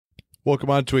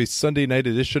Welcome on to a Sunday night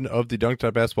edition of the Dunk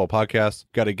Time Basketball Podcast.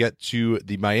 Got to get to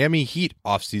the Miami Heat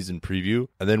offseason preview,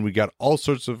 and then we got all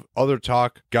sorts of other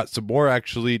talk. Got some more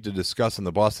actually to discuss on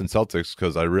the Boston Celtics,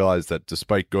 because I realized that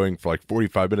despite going for like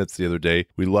 45 minutes the other day,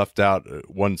 we left out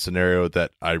one scenario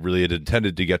that I really had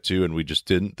intended to get to, and we just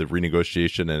didn't. The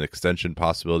renegotiation and extension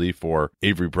possibility for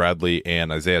Avery Bradley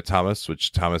and Isaiah Thomas,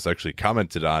 which Thomas actually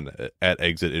commented on at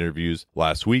Exit Interviews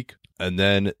last week. And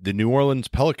then the New Orleans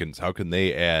Pelicans, how can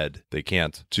they add? They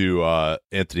can't, to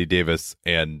Anthony Davis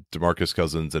and DeMarcus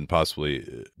Cousins and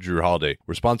possibly Drew Holiday.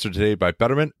 We're sponsored today by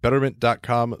Betterment.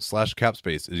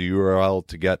 Betterment.com/capspace is a URL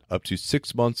to get up to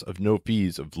 6 months of no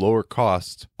fees of lower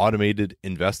cost automated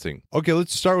investing. Okay,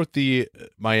 let's start with the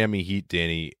Miami Heat,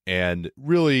 Danny. And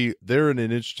really, they're in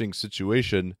an interesting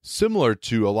situation, similar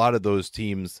to a lot of those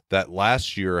teams that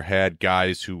last year had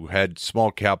guys who had small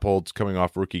cap holds coming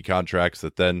off rookie contracts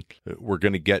that then we're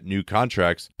going to get new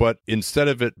contracts. But instead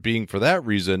of it being for that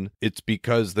reason, it's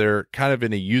because they're kind of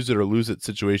in a use it or lose it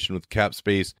situation with cap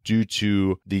space due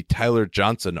to the Tyler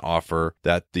Johnson offer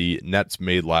that the Nets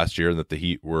made last year and that the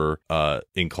Heat were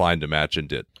inclined to match and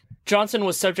did. Johnson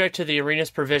was subject to the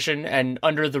arenas provision, and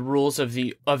under the rules of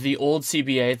the old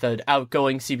CBA, the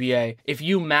outgoing CBA, if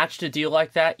you matched a deal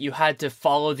like that, you had to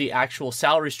follow the actual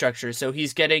salary structure. So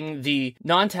he's getting the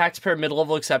non-taxpayer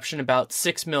mid-level exception, about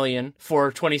 $6 million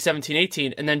for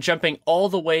 2017-18, and then jumping all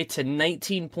the way to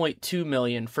 $19.2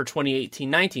 million for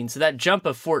 2018-19. So that jump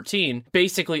of 14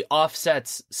 basically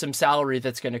offsets some salary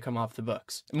that's going to come off the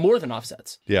books. More than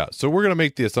offsets. Yeah, so we're going to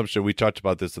make the assumption, we talked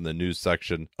about this in the news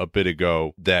section a bit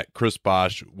ago, that Chris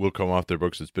Bosh will come off their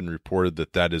books. It's been reported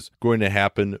that that is going to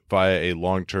happen via a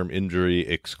long-term injury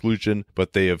exclusion,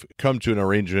 but they have come to an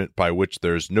arrangement by which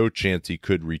there's no chance he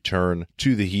could return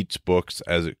to the Heat's books,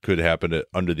 as it could happen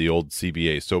under the old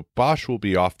CBA. So Bosh will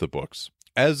be off the books.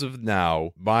 As of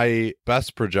now, my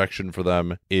best projection for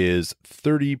them is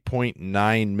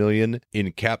 $30.9 million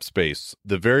in cap space.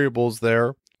 The variables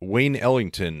there: Wayne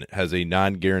Ellington has a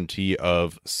non-guarantee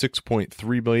of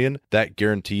 $6.3 million. That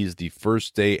guarantees the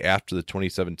first day after the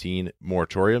 2017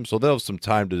 moratorium. So they'll have some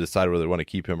time to decide whether they want to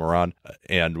keep him around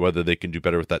and whether they can do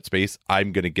better with that space.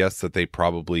 I'm going to guess that they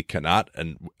probably cannot.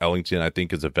 And Ellington, I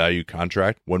think, is a value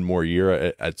contract. One more year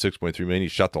at $6.3 million. He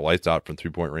shot the lights out from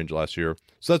three-point range last year.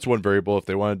 So that's one variable. If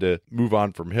they wanted to move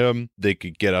on from him, they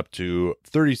could get up to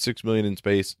 $36 million in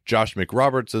space. Josh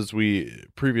McRoberts, as we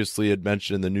previously had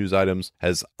mentioned in the news items,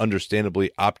 has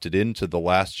understandably opted into the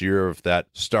last year of that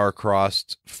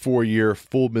star-crossed 4-year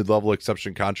full mid-level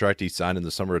exception contract he signed in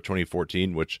the summer of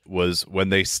 2014, which was when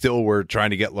they still were trying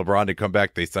to get LeBron to come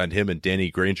back. They signed him and Danny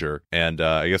Granger, and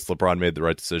I guess LeBron made the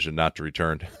right decision not to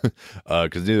return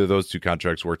because neither of those two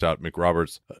contracts worked out.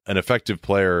 McRoberts, an effective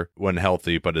player when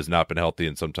healthy, but has not been healthy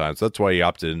in some time, so that's why he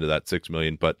opted into that $6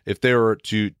 million. But if they were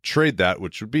to trade that,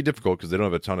 which would be difficult because they don't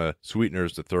have a ton of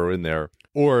sweeteners to throw in there,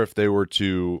 or if they were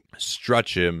to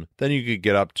stretch him, then you could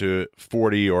get up to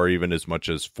 40 or even as much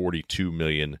as 42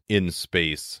 million in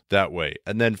space that way.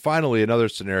 And then finally, another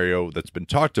scenario that's been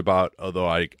talked about, although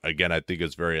I think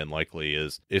is very unlikely,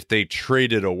 is if they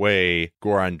traded away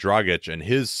Goran Dragic and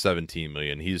his 17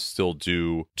 million, he's still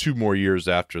due 2 more years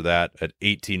after that at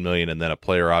 18 million, and then a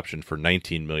player option for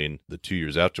 19 million the 2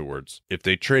 years afterwards. If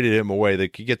they traded him away, they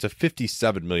could get to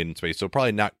 57 million in space. So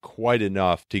probably not quite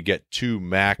enough to get 2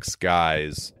 max guys.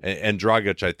 And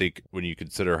Dragic, I think, when you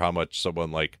consider how much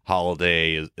someone like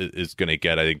Holiday is going to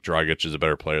get, I think Dragic is a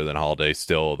better player than Holiday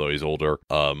still, although he's older,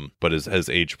 but has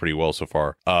aged pretty well so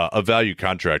far. A value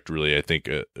contract, really, I think,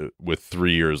 with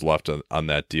 3 years left on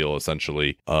that deal,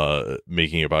 essentially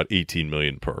making about 18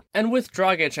 million per. And with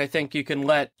Dragic, I think you can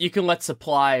let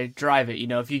supply drive it. You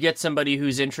know, if you get somebody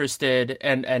who's interested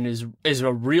and is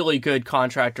a really good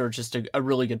contractor or just a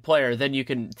really good player, then you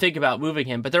can think about moving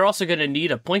him. But they're also going to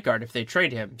need a point guard if they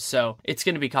trade him. So it's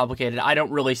going to be complicated. I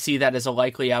don't really see that as a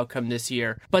likely outcome this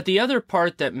year. But the other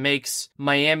part that makes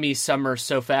Miami's summer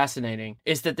so fascinating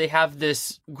is that they have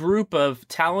this group of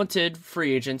talented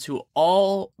free agents who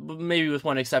all, maybe with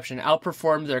one exception,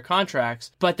 outperformed their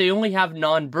contracts, but they only have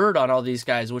non-bird on all these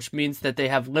guys, which means that they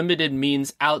have limited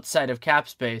means outside of cap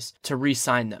space to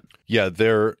re-sign them. Yeah,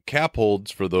 their cap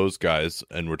holds for those guys,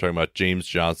 and we're talking about James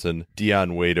Johnson,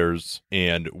 Dion Waiters,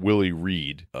 and Willie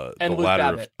Reed. And Luke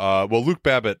Babbitt. Luke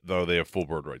Babbitt, though, they have full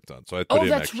bird rights on. So I put him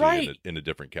that's actually right. in a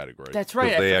different category. That's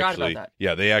right. I forgot about that.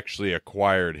 Yeah, they actually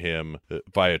acquired him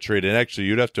via trade. And actually,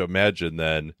 you'd have to imagine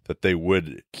then that they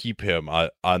would keep him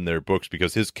on their books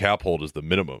because his cap hold is the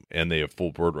minimum and they have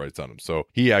full board rights on him. So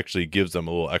he actually gives them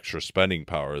a little extra spending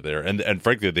power there. And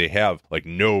frankly, they have like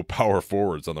no power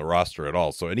forwards on the roster at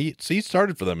all. So he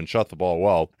started for them and shot the ball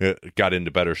well. Got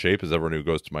into better shape, as everyone who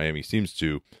goes to Miami seems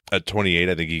to. At 28,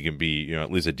 I think he can be,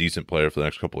 at least a decent player for the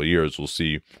next couple of years. We'll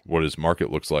see what his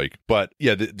market looks like. But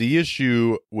yeah, the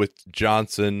issue with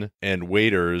Johnson and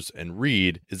Waiters and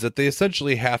Reed is that they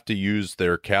essentially have to use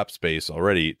their cap space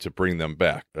already to bring them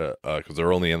back because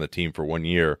they're only on the team for 1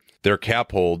 year. Their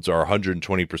cap holds are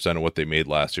 120% of what they made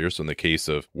last year. So in the case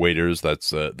of Waiters, that's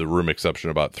the room exception,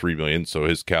 about $3 million. So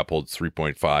his cap hold's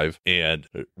 3.5, and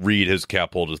Reed, his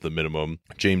cap hold is the minimum.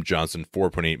 James Johnson,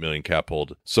 4.8 million cap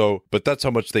hold. So, but that's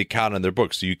how much they count on their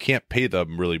books. So you can't pay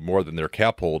them really more than their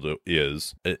cap hold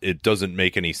is. It doesn't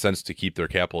make any sense to keep their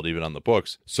cap hold even on the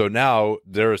books. So now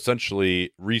they're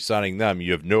essentially re-signing them.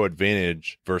 You have no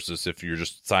advantage versus if you're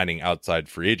just signing outside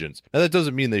free agents. Now that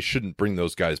doesn't mean they shouldn't bring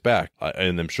those guys back.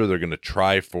 And I'm sure they're going to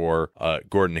try for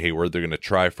Gordon Hayward. They're going to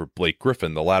try for Blake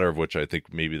Griffin, the latter of which I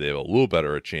think maybe they have a little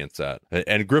better a chance at.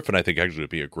 And Griffin, I think, actually would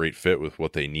be a great fit with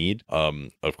what they need.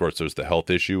 Of course, there's the health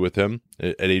issue with him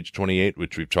at age 28,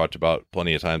 which we've talked about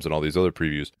plenty of times in all these other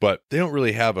previews. But they don't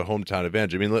really have a hometown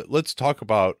advantage. I mean, let's talk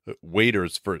about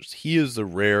Waiters first. He is a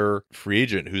rare free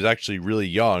agent who's actually really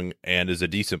young and is a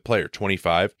decent player,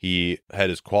 25. He had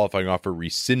his qualifying offer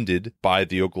rescinded by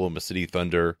the Oklahoma City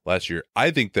Thunder last year.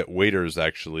 I think that Waiters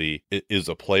actually is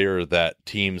a player that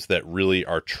teams that really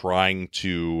are trying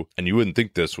to, and you wouldn't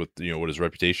think this with what his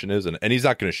reputation is, and he's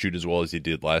not going to shoot as well as he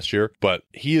did last year, but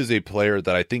he is a player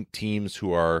that I think teams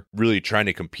who are really trying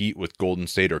to compete with Golden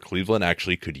State or Cleveland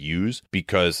actually could use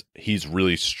because he's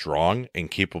really strong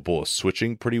and capable of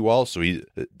switching pretty well. So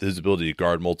his ability to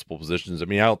guard multiple positions. I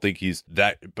mean, I don't think he's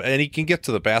that, and he can get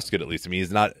to the basket at least. I mean,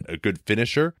 he's not a good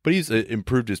finisher, but he's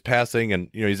improved his passing, and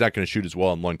he's not going to shoot as well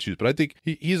on long twos. But I think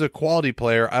he's a quality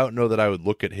player. I don't know that I would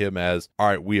look at him as, all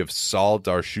right, we have solved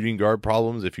our shooting guard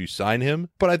problems if you sign him,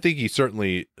 but I think he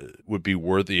certainly would be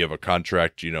worthy of a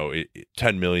contract,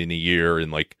 $10 million a year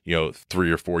in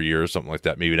 3 or 4 years, something like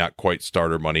that. Maybe not quite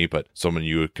starter money, but someone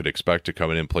you could expect to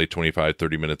come in and play 25,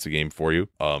 30 minutes a game for you.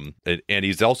 And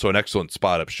he's also an excellent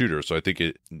spot up shooter, so I think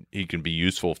he can be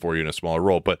useful for you in a smaller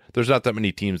role, but there's not that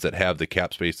many teams that have the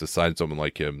cap space to sign someone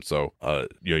like him. So,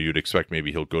 you'd expect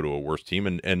maybe he'll go to a worse team,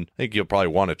 and I think he'll probably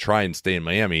want to try and stay in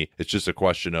Miami. It's just a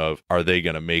question of, are they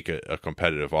going to make a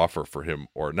competitive offer for him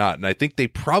or not? And I think they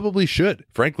probably should,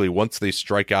 frankly, once they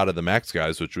strike out of the max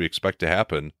guys, which we expect to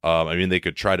happen. I mean, they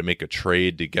could try to make a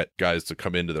trade to get guys to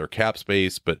come into their cap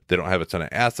space, but they don't have a ton of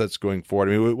assets going forward.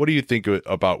 I mean, what do you think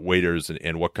about Waiters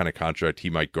and what kind of contract he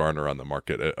might garner on the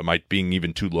market? Am I being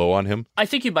even too low on him? I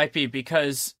think you might be,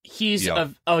 because he's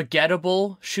a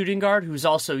gettable shooting guard who's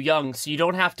also young, so you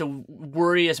don't have to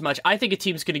worry as much. I think a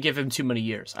team's going to give him too many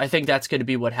years. I think that's going to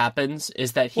be what happens,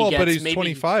 is that he gets but he's maybe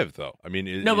 25 though. I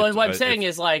mean, no, but what I'm saying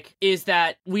is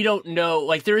that we don't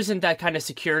know, there isn't that kind of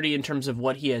security in terms of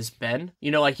what he has been.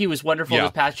 He was wonderful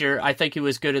this past year. I think he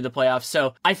was good in the playoffs.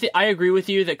 So I agree with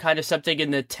you that kind of something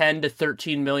in the $10 to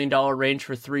 $13 million range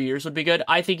for 3 years would be good.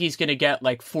 I think he's going to get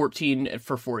 14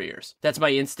 for 4 years. That's my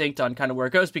instinct on kind of where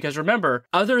it goes, because remember,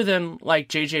 other than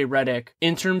JJ Redick,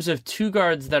 in terms of two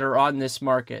guards that are on this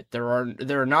market, there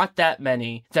are not that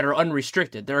many that are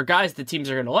unrestricted. There are guys that teams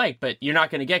are going to like, but you're not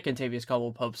going to get Kentavious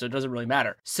Caldwell-Pope, so it doesn't really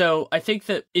matter. So I think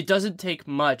that it doesn't take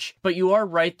much, but you are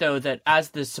right though that as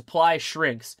the supply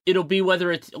shrinks, it'll be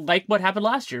whether it's like what happened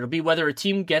last year. It'll be whether a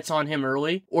team gets on him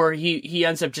early or he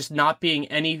ends up just not being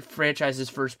any franchise's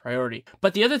first priority.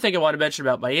 But the other thing I want to mention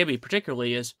about Miami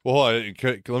particularly is, let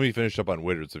me finish up on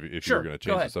Waiters if sure, you were going to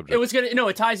change the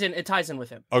subject. It ties in with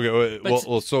him. Okay,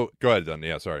 so go ahead then.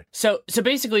 Yeah, sorry. So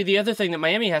basically the other thing that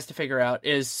Miami has to figure out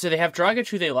is, so they have Dragic,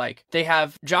 who they like. They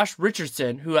have Josh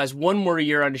Richardson, who has one more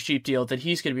year on a cheap deal that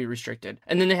he's going to be restricted.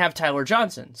 And then they have Tyler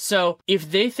Johnson. So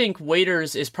if they think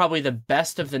Waiters is probably the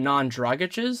best of the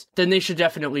non-Dragic's, then they should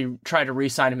definitely try to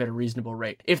re-sign him at a reasonable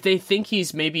rate. If they think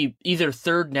he's maybe either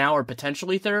third now or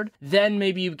potentially third, then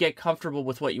maybe you get comfortable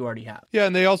with what you already have. Yeah,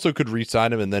 and they also could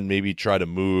re-sign him and then maybe try to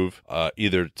move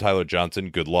either Tyler Johnson,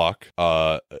 good luck,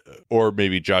 or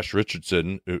maybe Josh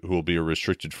Richardson, who will be a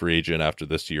restricted free agent after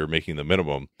this year, making the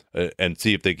minimum, and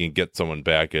see if they can get someone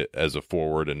back as a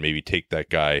forward and maybe take that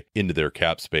guy into their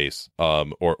cap space.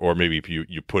 Or maybe if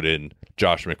you put in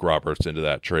Josh McRoberts into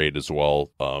that trade as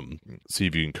well, see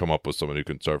if you can come up with someone who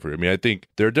can start for you. I mean, I think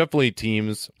there are definitely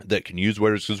teams that can use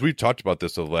waiters, because we've talked about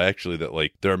this actually, that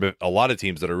like there are a lot of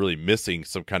teams that are really missing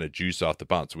some kind of juice off the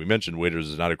bounce. So we mentioned waiters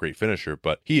is not a great finisher,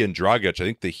 but he and Dragic, I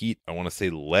think the Heat, I want to say,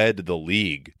 led the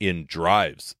league in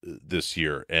drives this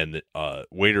year, and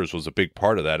waiters was a big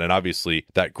part of that. And obviously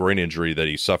that groin injury that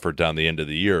he suffered down the end of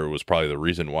the year was probably the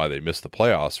reason why they missed the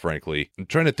playoffs, frankly. I'm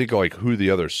trying to think of like who the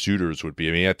other suitors would be.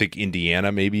 I mean, I think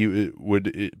Indiana maybe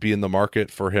would be in the market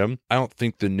for him. I don't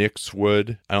think the Knicks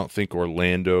would. I don't think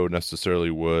Orlando necessarily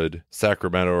would.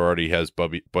 Sacramento already has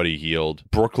Buddy Hield.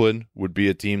 Brooklyn would be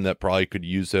a team that probably could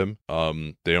use him.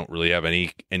 They don't really have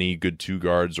any good two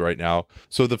guards right now.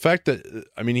 So the fact that,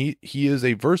 I mean, he is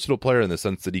a versatile player in the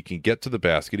sense that he can get to the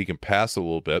basket, he can pass a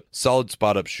little bit, solid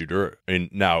spot up shooter. I mean,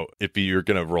 now if you're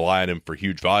going to rely on him for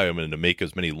huge volume and to make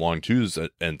as many long twos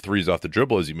and threes off the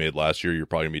dribble as he made last year, you're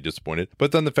probably going to be disappointed.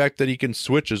 But then the fact that he can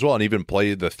switch as well and even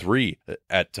play the three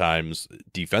at times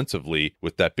defensively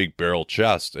with that big barrel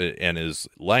chest and his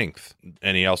length,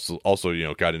 and he also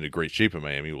got into great shape in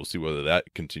Miami. We'll see whether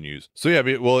that continues. So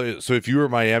yeah, so if you were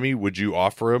Miami, would you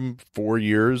offer him 4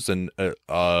 years and at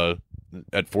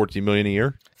 $14 million a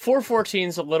year? 414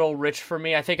 is a little rich for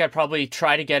me. I think I'd probably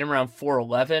try to get him around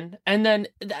 411, and then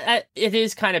it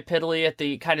is kind of piddly at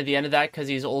the end of that because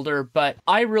he's older. But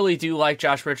I really do like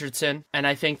Josh Richardson, and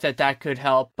I think that could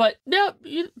help. But no,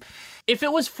 if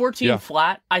it was 14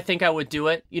 flat, I think I would do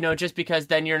it. Just because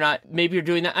then maybe you're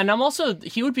doing that. And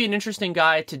he would be an interesting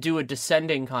guy to do a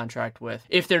descending contract with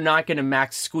if they're not going to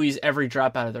max squeeze every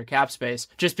drop out of their cap space.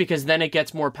 Just because then it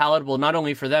gets more palatable not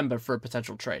only for them but for a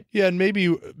potential trade. Yeah, and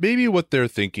maybe what they're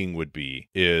thinking would be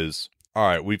is, all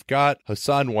right, we've got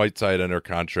Hassan Whiteside under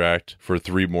contract for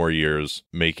 3 more years,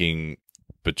 making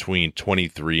between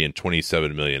 23 and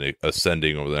 27 million,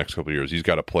 ascending over the next couple of years. He's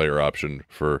got a player option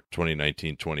for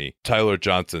 2019-20. Tyler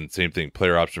Johnson, same thing,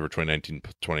 player option for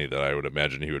 2019-20 that I would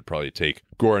imagine he would probably take.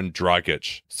 Goran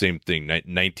Dragic, same thing,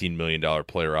 $19 million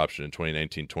player option in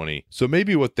 2019-20. So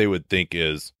maybe what they would think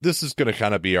is, this is going to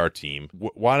kind of be our team.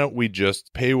 Why don't we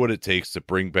just pay what it takes to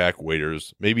bring back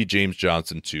waiters? Maybe James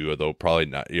Johnson too, although probably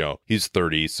not. He's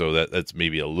 30, so that's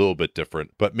maybe a little bit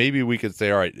different. But maybe we could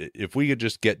say, all right, if we could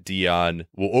just get Dion,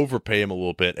 we'll overpay him a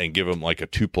little bit and give him like a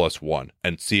 2+1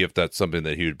 and see if that's something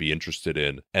that he would be interested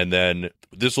in. And then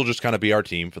this will just kind of be our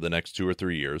team for the next 2 or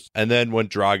 3 years. And then when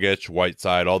Dragic,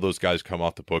 Whiteside, all those guys come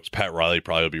off the books, Pat Riley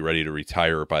probably will be ready to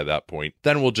retire by that point.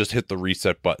 Then we'll just hit the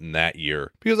reset button that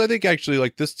year. Because I think actually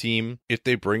like this team, if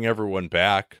they bring everyone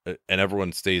back and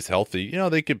everyone stays healthy,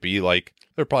 they could be like,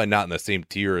 they're probably not in the same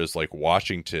tier as like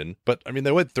Washington, but I mean,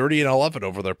 they went 30-11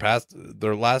 over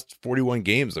their last 41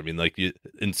 games. I mean, like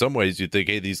in some ways you'd think,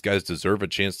 hey, these guys deserve a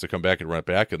chance to come back and run it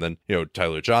back. And then,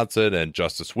 Tyler Johnson and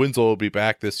Justice Winslow will be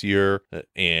back this year,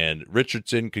 and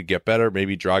Richardson could get better.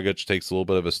 Maybe Dragic takes a little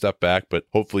bit of a step back, but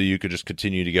hopefully you could just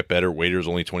continue to get better. Waiter's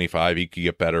only 25. He could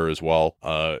get better as well.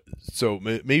 So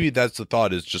maybe that's the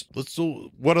thought, is just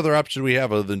what other option do we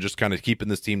have other than just kind of keeping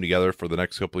this team together for the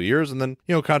next couple of years? And then,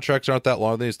 contracts aren't that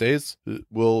long these days.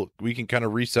 We can kind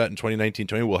of reset in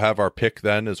 2019-20. We'll have our pick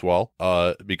then as well,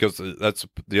 because that's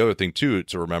the other thing too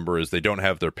to remember, is they don't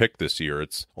have their pick this year.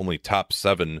 It's only top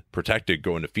 7 protected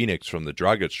going to Phoenix from the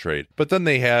Dragic trade. But then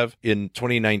they have in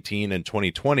 2019 and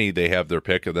 2020 they have their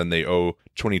pick, and then they owe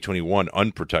 2021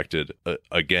 unprotected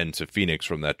again to Phoenix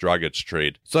from that Dragic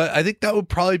trade. So I think that would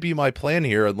probably be my plan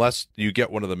here, unless you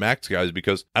get one of the max guys,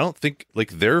 because I don't think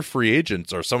like their free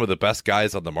agents are some of the best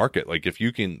guys on the market. Like if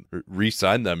you can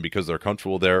re-sign them because they're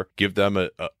comfortable there, give them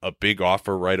a big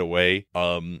offer right away,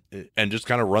 and just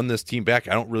kind of run this team back.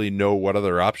 I don't really know what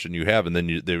other option you have, and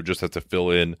then they would just have to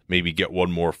fill in, maybe get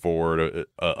one more forward,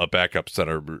 a backup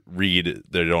center. Reed,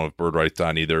 they don't have bird rights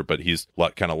on either, but he's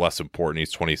kind of less important.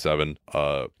 He's 27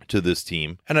 to this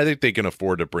team, and I think they can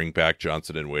afford to bring back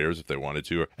Johnson and Waiters if they wanted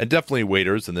to, and definitely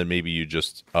Waiters, and then maybe you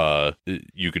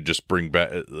could just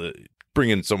bring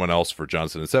in someone else for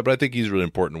Johnson instead. But I think he's really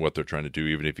important in what they're trying to do,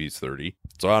 even if he's 30.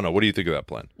 So I don't know. What do you think of that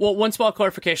plan? Well, one small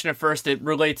clarification at first. It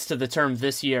relates to the term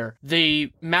this year.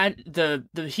 The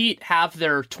Heat have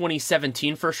their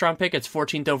 2017 first round pick. It's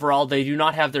 14th overall. They do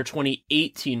not have their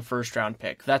 2018 first round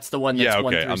pick. That's the one that's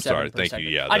 1 through 7. I'm sorry. Thank you.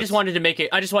 Yeah, I just wanted to make it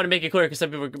clear, because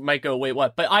some people might go, wait,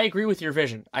 what? But I agree with your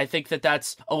vision. I think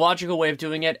that's a logical way of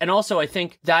doing it. And also, I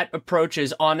think that approach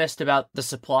is honest about the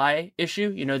supply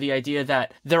issue. The idea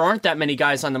that there aren't that many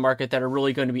guys on the market that are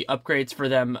really going to be upgrades for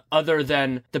them other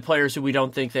than the players who we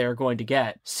don't think they are going to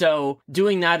get. So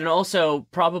doing that and also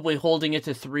probably holding it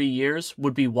to 3 years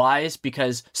would be wise,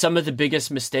 because some of the biggest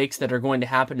mistakes that are going to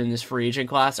happen in this free agent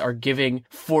class are giving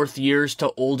fourth years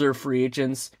to older free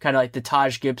agents, kind of like the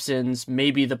Taj Gibsons,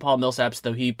 maybe the Paul Millsaps,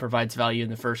 though he provides value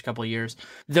in the first couple of years,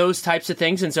 those types of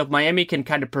things. And so if Miami can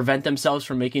kind of prevent themselves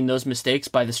from making those mistakes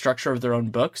by the structure of their own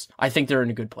books, I think they're in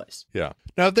a good place. Yeah.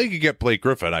 Now, if they could get Blake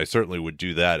Griffin, I certainly would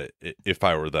do that if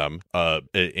I were them,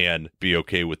 and be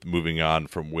okay with moving on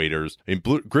from Waiters. I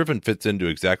mean, Griffin fits into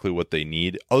exactly what they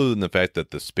need, other than the fact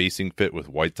that the spacing fit with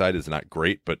Whiteside is not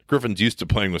great, but Griffin's used to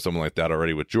playing with someone like that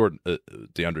already with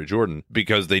DeAndre Jordan,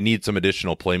 because they need some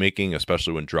additional playmaking,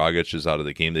 especially when Dragic is out of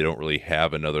the game. They don't really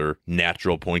have another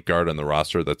natural point guard on the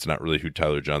roster. That's not really who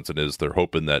Tyler Johnson is. They're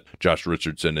hoping that Josh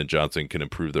Richardson and Johnson can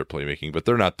improve their playmaking, but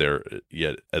they're not there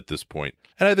yet at this point.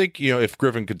 And I think, if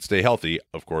Griffin could stay healthy,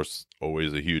 of course,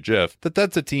 always a huge if,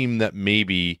 that's a team that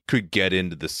maybe could get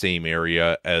into the same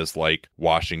area as like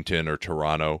Washington or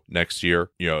Toronto next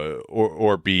year,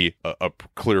 or be a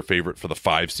clear favorite for the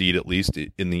 5 seed at least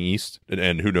in the East.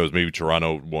 And who knows, maybe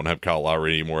Toronto won't have Kyle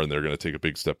Lowry anymore and they're going to take a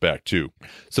big step back too.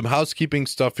 Some housekeeping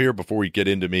stuff here before we get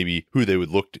into maybe who they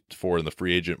would look for in the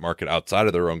free agent market outside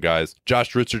of their own guys.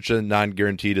 Josh Richardson,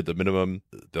 non-guaranteed at the minimum.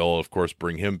 They'll of course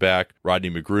bring him back. Rodney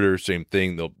Magruder, same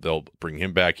thing. They'll bring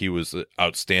him back. He was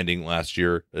outstanding last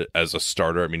year as a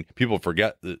starter. I mean, people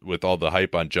forget that with all the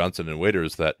hype on Johnson and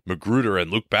Waiters that Magruder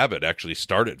and Luke Babbitt actually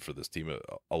started for this team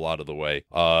a lot of the way.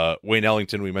 Wayne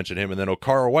Ellington, we mentioned him, and then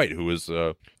Okara White, who was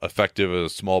effective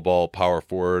as a small ball power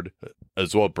forward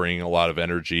as well, bringing a lot of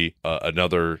energy.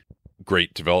 Another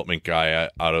great development guy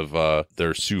out of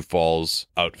their Sioux Falls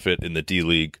outfit in the D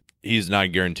League. He's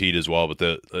not guaranteed as well, but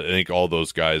I think all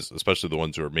those guys, especially the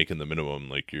ones who are making the minimum,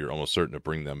 like you're almost certain to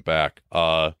bring them back.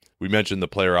 We mentioned the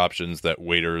player options that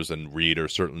Waiters and Reed are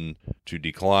certain to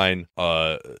decline.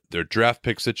 Their draft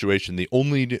pick situation, the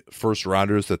only first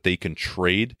rounders that they can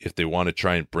trade if they want to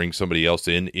try and bring somebody else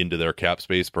into their cap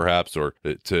space perhaps, or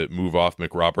to move off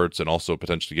McRoberts and also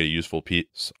potentially get a useful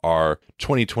piece, are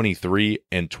 2023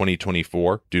 and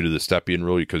 2024 due to the Stepien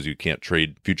rule, because you can't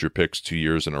trade future picks 2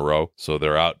 years in a row. So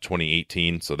they're out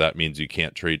 2018, so that means you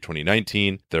can't trade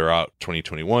 2019. They're out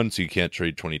 2021, so you can't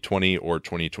trade 2020 or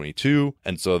 2022.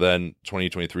 And so then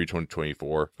 2023,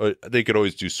 2024, they could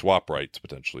always do swap rights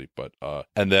potentially, but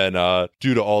and then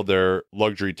due to all their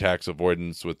luxury tax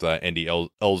avoidance with Andy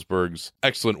Ellsberg's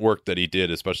excellent work that he did,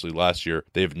 especially last year,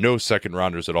 they have no second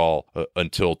rounders at all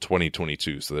until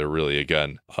 2022. So they're really,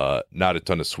 again, not a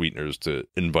ton of sweeteners to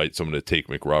invite someone to take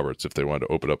McRoberts if they wanted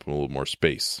to open up a little more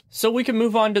space. So we can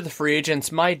move on to the free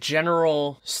agents. My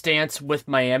general stance with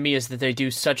Miami is that they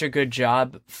do such a good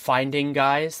job finding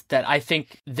guys that I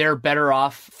think they're better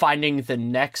off finding the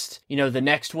next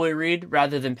Willie Reed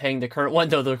rather than paying the current one,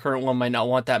 though the current one might not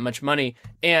want that much money.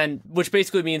 And which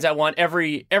basically means I want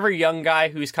every young guy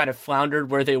who's kind of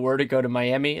floundered where they were to go to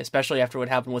Miami, especially after what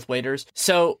happened with Waiters.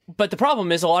 So, but the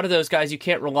problem is a lot of those guys, you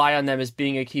can't rely on them as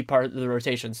being a key part of the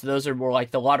rotation. So those are more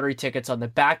like the lottery tickets on the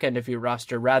back end of your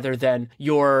roster rather than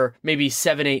your maybe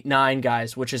 7, 8, 9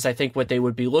 guys, which is I think what they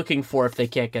would be looking for if they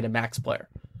can't get a max player.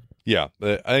 Yeah,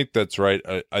 I think that's right.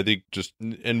 I think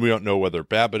and we don't know whether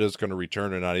Babbitt is going to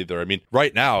return or not either. I mean,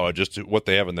 right now, just what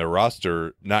they have in their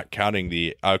roster, not counting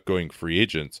the outgoing free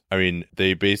agents, I mean,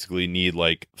 they basically need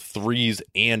like 3s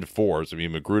and 4s. I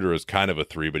mean, Magruder is kind of a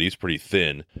 3, but he's pretty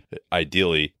thin,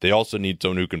 ideally. They also need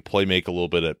someone who can play make a little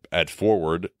bit at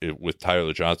forward with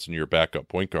Tyler Johnson, your backup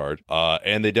point guard.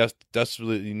 And they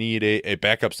desperately need a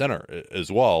backup center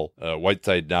as well.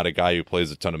 Whiteside, not a guy who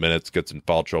plays a ton of minutes, gets in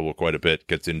foul trouble quite a bit,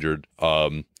 gets injured.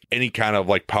 Any kind of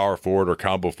like power forward or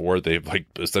combo forward, they have like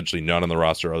essentially none on the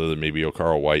roster other than maybe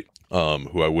Okara White,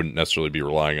 who I wouldn't necessarily be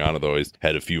relying on, although he's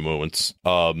had a few moments.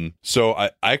 So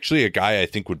I actually, a guy I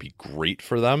think would be great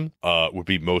for them would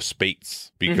be Mo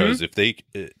Spates, because if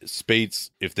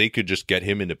they could just get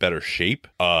him into better shape,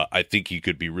 I think he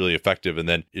could be really effective. And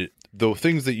then the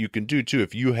things that you can do too,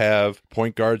 if you have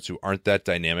point guards who aren't that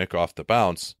dynamic off the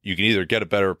bounce, you can either get a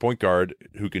better point guard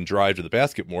who can drive to the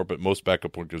basket more, but most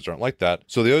backup point guards aren't like that.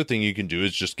 So the other thing you can do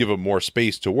is just give them more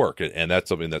space to work. And that's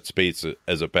something that Spates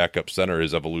as a backup center,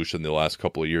 his evolution in the last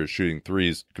couple of years shooting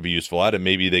threes could be useful at, and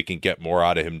maybe they can get more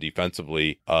out of him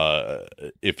defensively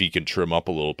if he can trim up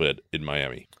a little bit in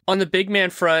Miami. On the big man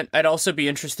front, I'd also be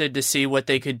interested to see what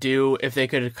they could do if they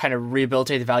could kind of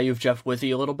rehabilitate the value of Jeff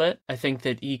Withey a little bit. I think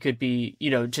that he could be,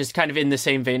 just kind of in the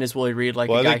same vein as Willie Reed.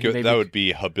 Well, I think that would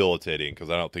be habilitating because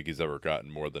I don't think he's ever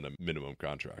gotten more than a minimum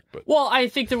contract. But well, I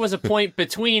think there was a point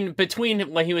between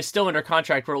when he was still under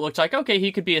contract where it looked like, okay,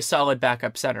 he could be a solid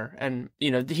backup center. And,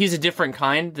 he's a different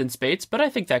kind than Spates, but I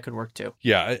think that could work too.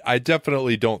 Yeah, I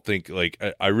definitely don't think,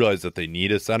 I realize that they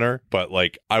need a center, but,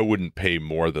 I wouldn't pay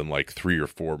more than, $3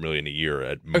 or $4 million a year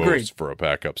at most Agreed. For a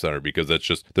backup center, because that's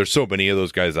just, there's so many of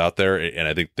those guys out there, and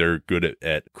I think they're good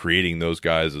at creating those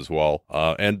guys as well.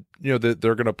 And they're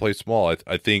going to play small.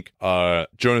 I think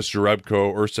Jonas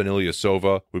Jerebko, Ersan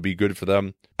Ilyasova would be good for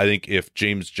them. I think if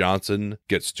James Johnson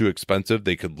gets too expensive,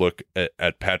 they could look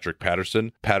at Patrick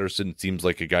Patterson. Patterson seems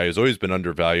like a guy who's always been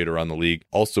undervalued around the league.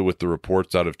 Also, with the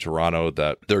reports out of Toronto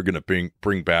that they're going to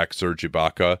bring back Serge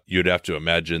Ibaka, you'd have to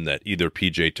imagine that either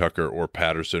PJ Tucker or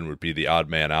Patterson would be the odd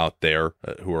man out there,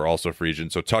 who are also free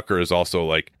agents. So Tucker is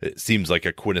also it seems like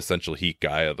a quintessential Heat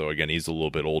guy, although again, he's a little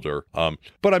bit older.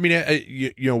 But I mean,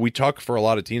 we talk for a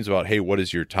lot of teams about, hey, what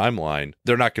is your timeline?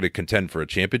 They're not going to contend for a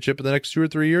championship in the next 2 or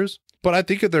 3 years. But I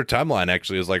think that their timeline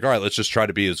actually is all right, let's just try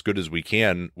to be as good as we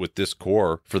can with this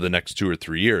core for the next 2 or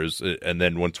 3 years. And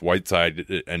then once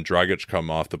Whiteside and Dragic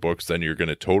come off the books, then you're going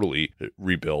to totally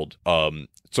rebuild.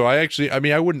 So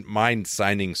I wouldn't mind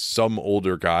signing some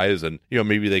older guys and,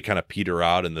 maybe they kind of peter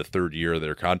out in the third year of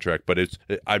their contract, but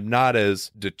I'm not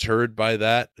as deterred by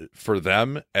that for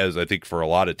them as I think for a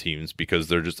lot of teams, because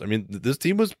they're just, this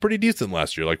team was pretty decent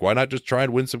last year. Why not just try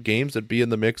and win some games and be in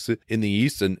the mix in the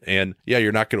East? And yeah,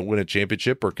 you're not going to win a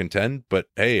championship or contend, but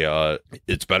hey,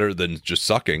 it's better than just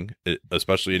sucking,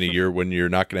 especially in a year when you're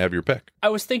not going to have your pick. I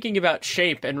was thinking about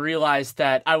shape and realized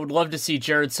that I would love to see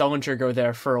Jared Sullinger go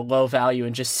there for a low value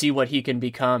and just see what he can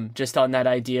become, just on that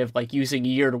idea of using a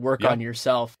year to work on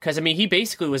yourself. Because he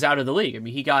basically was out of the league.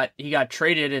 He got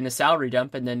traded in a salary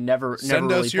dump and then never Send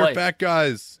really us your played. fat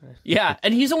guys. Yeah,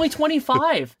 and he's only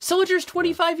 25. Sullinger's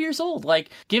 25 years old.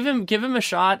 Give him a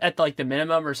shot at the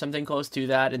minimum or something close to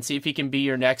that, and see if he can be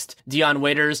your next Dion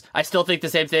Waiters. I still think the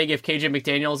same thing. If KJ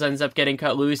McDaniels ends up getting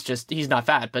cut loose, he's not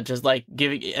fat, but just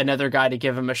giving another guy to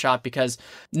give him a shot, because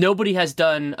nobody has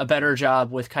done a better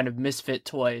job with kind of misfit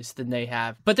toys than they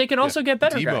have. But they can also get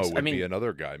better Demo guys. would be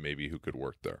another guy maybe who could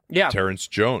work there. Yeah. Terrence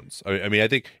Jones. I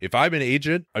think if I'm an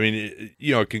agent,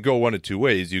 it can go one of two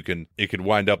ways. It could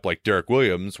wind up like Derek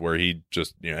Williams, where he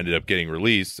just ended up getting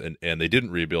released and they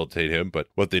didn't rehabilitate him. But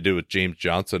what they did with James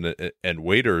Johnson and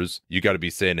Waiters, you got to be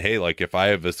saying, hey, if I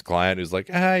have this client who's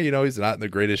he's not in the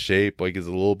greatest shape, he's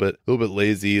a little bit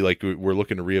lazy, we're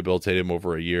looking to rehabilitate him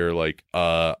over a year,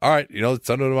 all right, let's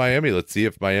send him to Miami. Let's see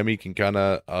if Miami can kind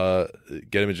of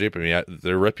get him in shape.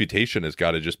 Their reputation has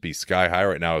got to just be sky high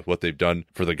right now with what they've done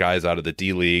for the guys out of the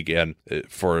D League and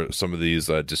for some of these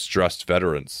distressed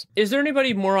veterans. Is there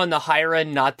anybody more on the higher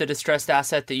end, not the distressed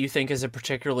asset, that you think is a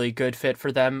particularly good fit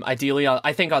for them? Ideally,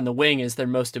 I think on the wing is their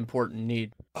most important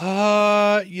need.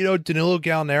 Danilo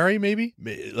Gallinari, maybe?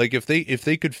 If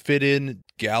they could fit in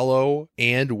Gallo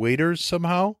and Waiters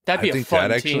somehow, that'd be a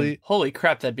fun team. Holy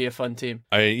crap, that'd be a fun team.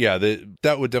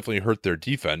 That would definitely hurt their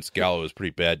defense. Gallo is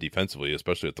pretty bad defensively,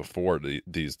 especially at the 4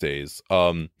 these days.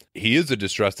 He is a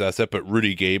distressed asset, but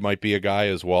Rudy Gay might be a guy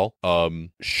as well.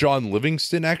 Sean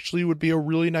Livingston actually would be a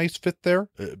really nice fit there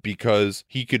because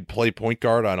he could play point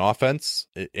guard on offense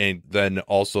and then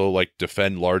also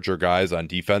defend larger guys on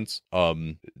defense.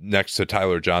 Next to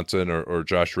Tyler Johnson or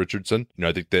Josh Richardson,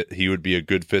 I think that he would be a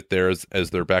good fit there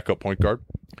as their backup point guard.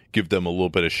 Give them a little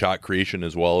bit of shot creation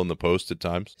as well in the post at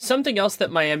times. Something else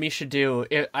that Miami should do,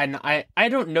 and I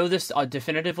don't know this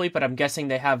definitively, but I'm guessing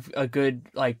they have a good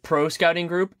pro scouting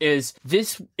group, is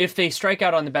this, if they strike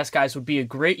out on the best guys, would be a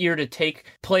great year to take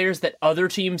players that other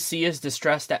teams see as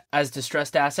distressed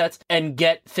assets and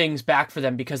get things back for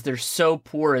them, because they're so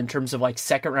poor in terms of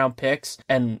second round picks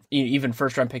and even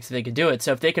first round picks if they could do it.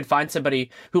 So if they could find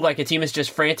somebody who a team is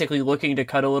just frantically looking to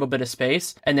cut a little bit of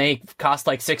space and they cost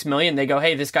 $6 million, they go,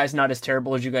 hey, this guy's not as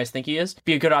terrible as you guys think he is,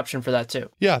 be a good option for that too.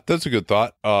 Yeah, that's a good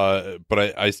thought.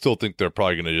 But I still think they're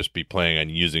probably going to just be planning on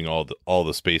using all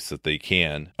the space that they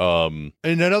can. And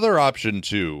another option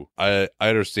too, I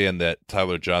understand that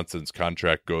Tyler Johnson's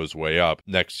contract goes way up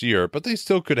next year, but they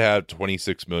still could have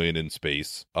 $26 million in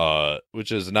space,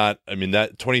 which is not,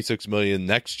 that $26 million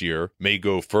next year may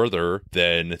go further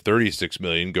than $36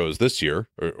 million goes this year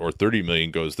or $30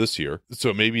 million goes this year.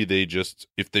 So maybe they just,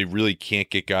 if they really can't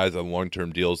get guys on long-term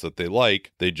long-term deals that they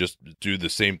like, they just do the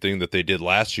same thing that they did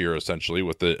last year, essentially,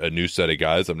 with a new set of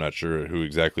guys. I'm not sure who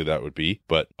exactly that would be,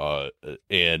 but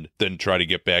and then try to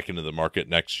get back into the market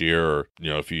next year. Or,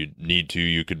 if you need to,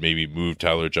 you could maybe move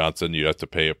Tyler Johnson. You'd have to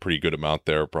pay a pretty good amount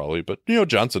there, probably. But,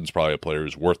 Johnson's probably a player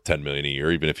who's worth $10 million a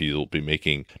year, even if he'll be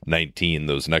making 19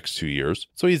 those next 2 years.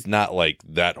 So he's not like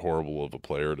that horrible of a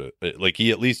player to, like, he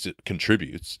at least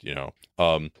contributes, So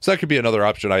that could be another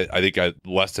option. I think I'm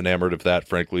less enamored of that,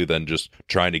 frankly, than just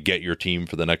trying to get your team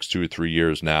for the next 2 or 3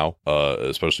 years now,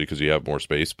 especially because you have more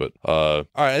space. But all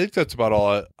right, I think that's about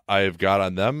all I've got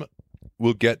on them.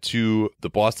 We'll get to the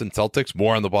Boston Celtics,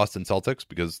 more on the Boston Celtics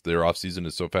because their offseason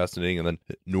is so fascinating, and then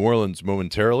New Orleans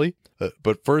momentarily.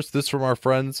 But first, this from our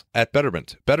friends at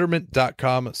Betterment.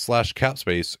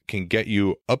 Betterment.com/capspace can get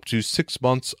you up to 6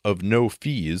 months of no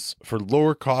fees for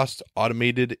lower cost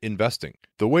automated investing.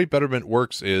 The way Betterment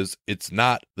works is it's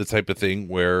not the type of thing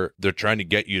where they're trying to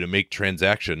get you to make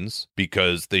transactions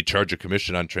because they charge a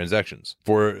commission on transactions.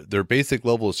 For their basic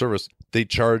level of service, they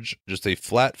charge just a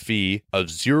flat fee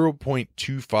of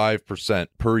 0.25%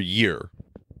 per year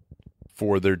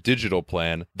for their digital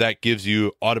plan that gives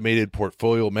you automated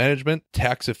portfolio management,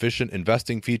 tax-efficient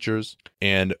investing features,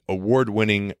 and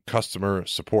award-winning customer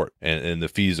support. And the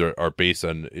fees are based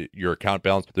on your account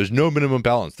balance. There's no minimum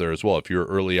balance there as well. If you're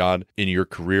early on in your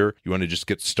career, you want to just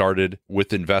get started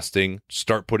with investing,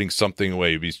 start putting something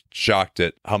away. You'd be shocked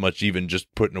at how much even just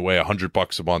putting away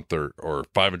 $100 a month or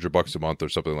 $500 a month or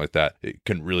something like that, it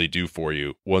can really do for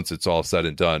you once it's all said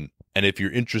and done. And if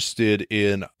you're interested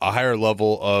in a higher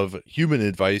level of human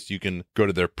advice, you can go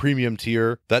to their premium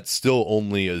tier. That's still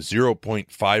only a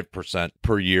 0.5%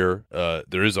 per year.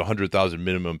 There is a 100,000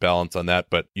 minimum balance on that,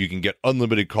 but you can get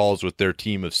unlimited calls with their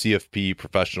team of CFP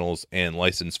professionals and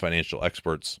licensed financial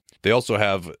experts. They also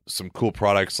have some cool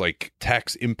products like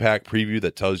Tax Impact Preview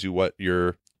that tells you what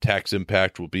your tax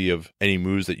impact will be of any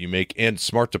moves that you make, and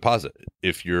Smart Deposit.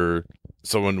 If you're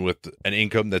someone with an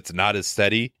income that's not as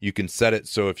steady, you can set it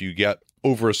so if you get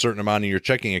over a certain amount in your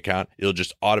checking account, it'll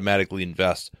just automatically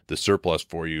invest the surplus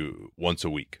for you once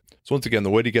a week. So once again, the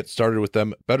way to get started with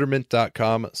them,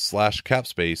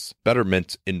 betterment.com/capspace,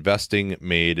 Betterment, investing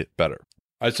made better.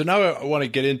 All right, so now I want to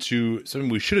get into something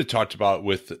we should have talked about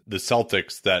with the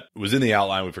Celtics that was in the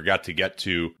outline we forgot to get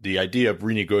to, the idea of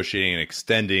renegotiating and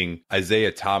extending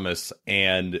Isaiah Thomas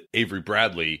and Avery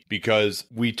Bradley, because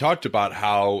we talked about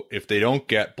how if they don't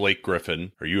get Blake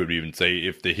Griffin, or you would even say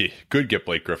if they could get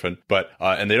Blake Griffin, but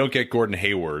and they don't get Gordon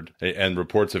Hayward, and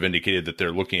reports have indicated that they're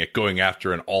looking at going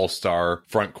after an all-star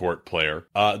front court player,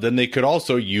 then they could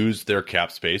also use their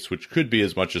cap space, which could be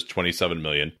as much as $27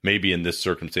 million. Maybe in this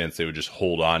circumstance, they would just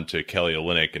hold on to Kelly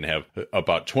Olynyk and have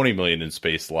about $20 million in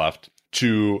space left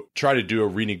to try to do a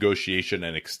renegotiation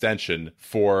and extension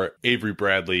for Avery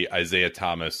Bradley, Isaiah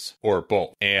Thomas, or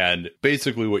both. And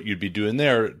basically what you'd be doing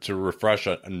there to refresh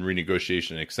on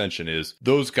renegotiation and extension is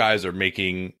those guys are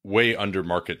making way under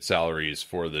market salaries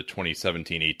for the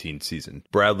 2017-18 season.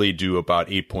 Bradley due about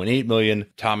 $8.8 million.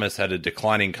 Thomas had a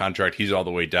declining contract. He's all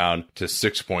the way down to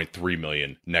 $6.3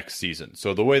 million next season.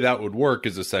 So the way that would work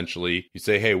is essentially you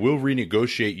say, hey, we'll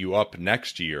renegotiate you up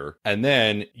next year. And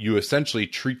then you essentially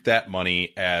treat that money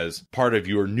as part of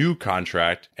your new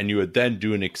contract, and you would then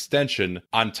do an extension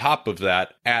on top of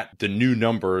that at the new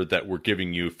number that we're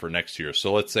giving you for next year.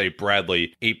 So let's say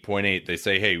Bradley 8.8, they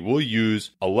say, hey, we'll use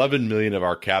 11 million of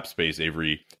our cap space,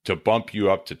 Avery, to bump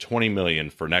you up to 20 million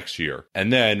for next year.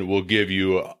 And then we'll give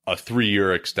you a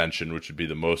 3-year extension, which would be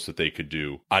the most that they could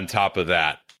do on top of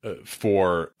that.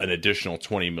 For an additional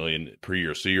 $20 million per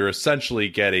year. So you're essentially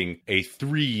getting a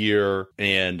 3-year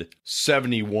and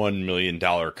 $71 million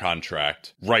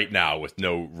contract right now with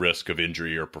no risk of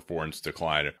injury or performance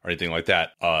decline or anything like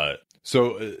that.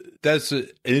 So that's an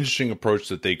interesting approach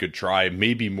that they could try,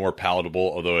 maybe more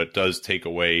palatable, although it does take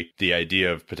away the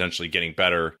idea of potentially getting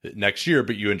better next year,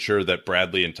 but you ensure that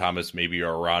Bradley and Thomas maybe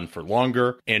are around for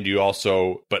longer, and you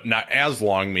also, but not as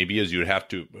long maybe as you'd have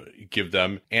to give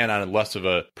them, and on less of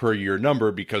a per year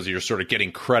number because you're sort of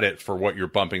getting credit for what you're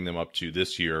bumping them up to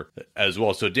this year as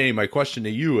well. So Danny, my question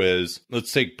to you is,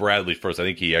 let's take Bradley first. I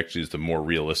think he actually is the more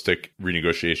realistic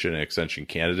renegotiation and extension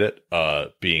candidate,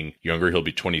 being younger. He'll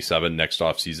be 27 next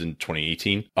offseason,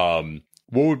 2018.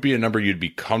 What would be a number you'd be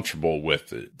comfortable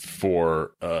with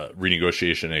for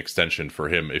renegotiation and extension for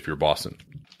him if you're Boston?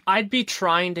 I'd be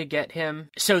trying to get him.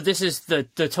 So this is the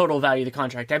total value of the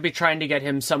contract. I'd be trying to get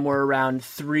him somewhere around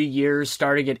 3 years,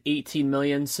 starting at 18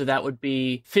 million. So that would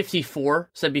be 54.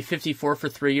 So that'd be 54 for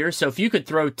 3 years. So if you could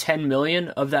throw 10 million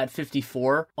of that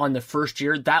 54 on the first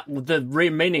year, that the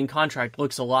remaining contract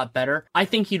looks a lot better. I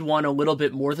think he'd want a little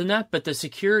bit more than that, but the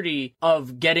security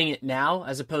of getting it now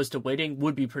as opposed to waiting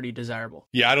would be pretty desirable.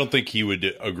 Yeah, I don't think he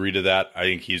would agree to that. I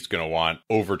think he's going to want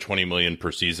over 20 million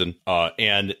per season.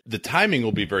 And the timing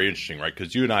will be very interesting, right?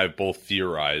 Because you and I have both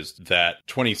theorized that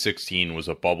 2016 was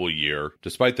a bubble year,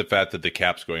 despite the fact that the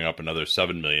cap's going up another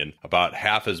 7 million. About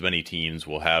half as many teams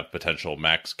will have potential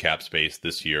max cap space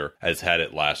this year as had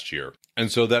it last year. And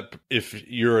so that if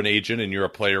you're an agent and you're a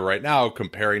player right now,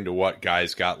 comparing to what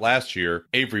guys got last year,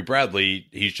 Avery Bradley,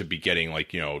 he should be getting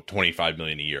 25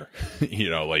 million a year,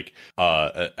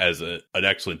 as an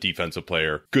excellent defensive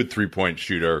player, good 3-point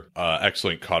shooter,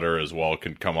 excellent cutter as well,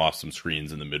 can come off some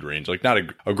screens in the mid range. Not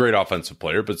a great offensive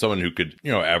player, but someone who could,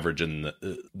 average in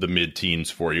the mid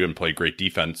teens for you and play great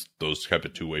defense. Those type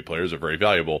of two-way players are very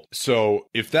valuable. So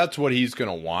if that's what he's going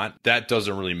to want, that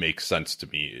doesn't really make sense to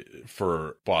me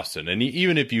for Boston. And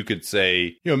even if you could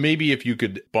say, maybe if you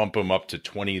could bump him up to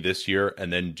 20 this year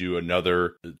and then do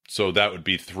another, so that would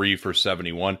be 3 for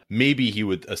 71. Maybe he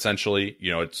would essentially,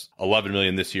 it's 11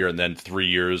 million this year and then 3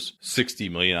 years, 60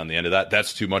 million on the end of that.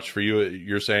 That's too much for you,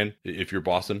 you're saying, if you're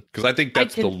Boston? Because I think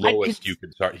that's the lowest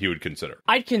he would consider.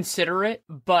 I'd consider it,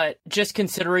 but just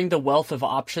considering the wealth of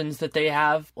options that they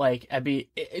have,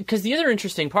 because the other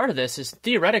interesting part of this is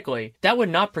theoretically that would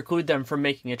not preclude them from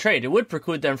making a trade. It would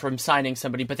preclude them from signing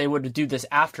somebody, but they would do this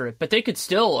after it. But they could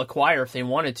still acquire, if they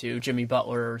wanted to, Jimmy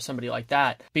Butler or somebody like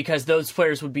that, because those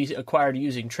players would be acquired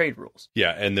using trade rules.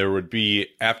 Yeah, and there would be,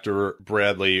 after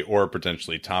Bradley or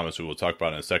potentially Thomas, who we'll talk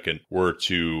about in a second, were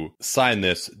to sign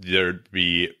this, there'd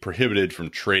be prohibited from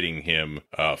trading him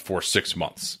for 6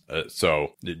 months.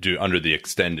 Under the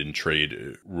extend and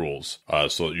trade rules.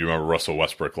 So you remember Russell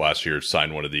Westbrook last year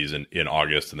signed one of these in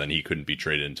August, and then he couldn't be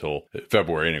traded until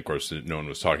February. And of course, no one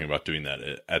was talking about doing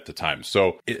that at the time.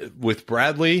 So with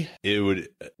Bradley,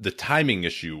 the timing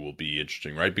issue will be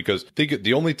interesting, right? Because think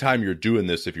the only time you're doing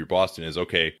this if you're Boston is,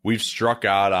 okay, we've struck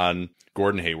out on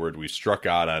Gordon Hayward, we struck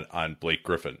out on Blake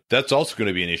Griffin. That's also going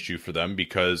to be an issue for them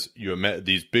because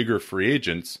these bigger free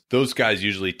agents, those guys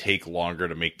usually take longer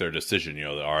to make their decision.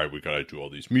 All right, we got to do all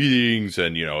these meetings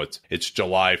and, it's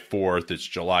July 4th, it's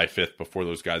July 5th before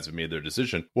those guys have made their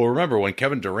decision. Well, remember when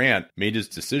Kevin Durant made his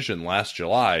decision last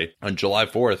July, on July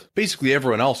 4th, basically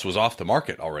everyone else was off the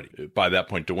market already. By that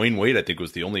point, Dwayne Wade, I think,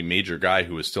 was the only major guy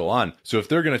who was still on. So if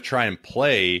they're going to try and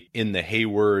play in the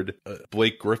Hayward,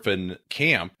 Blake Griffin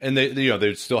camp, and they'd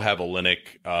still have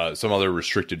Olynyk, some other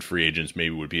restricted free agents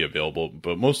maybe would be available,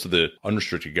 but most of the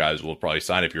unrestricted guys will probably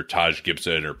sign. If you're Taj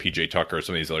Gibson or PJ Tucker or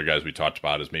some of these other guys we talked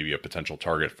about as maybe a potential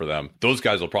target for them, those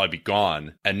guys will probably be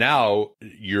gone. And now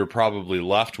you're probably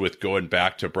left with going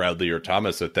back to Bradley or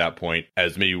Thomas at that point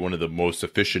as maybe one of the most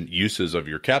efficient uses of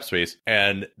your cap space.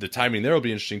 And the timing there will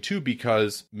be interesting too,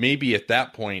 because maybe at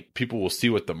that point people will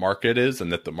see what the market is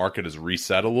and that the market is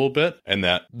reset a little bit, and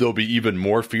that there'll be even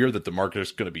more fear that the market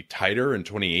is going to be tighter in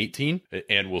 2018.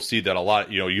 And we'll see that a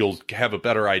lot, you'll have a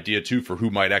better idea too for who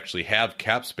might actually have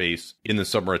cap space in the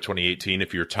summer of 2018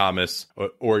 if you're Thomas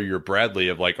or you're Bradley,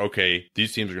 of like, okay,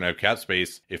 these teams are going to have cap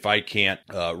space. If I can't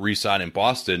re-sign in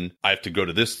Boston, I have to go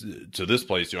to this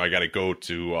place. I got to go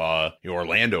to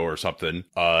Orlando or something.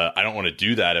 I don't want to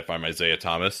do that if I'm Isaiah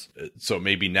Thomas. So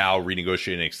maybe now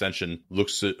renegotiating an extension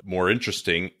looks more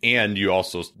interesting, and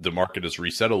the market is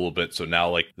reset a little bit. So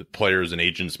now the players and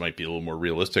agents might be a little more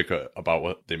realistic about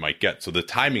what they might get. So the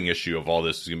timing issue of all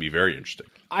this is going to be very interesting.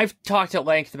 I've talked at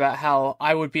length about how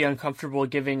I would be uncomfortable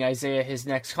giving Isaiah his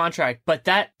next contract, but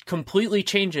that completely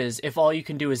changes if all you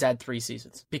can do is add 3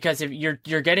 seasons, because if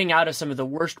you're getting out of some of the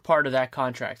worst part of that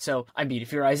contract. So,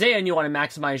 if you're Isaiah and you want to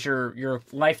maximize your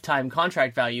lifetime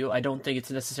contract value, I don't think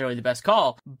it's necessarily the best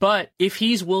call. But if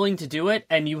he's willing to do it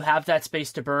and you have that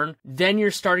space to burn, then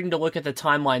you're starting to look at the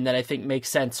timeline that I think makes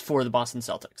sense for the Boston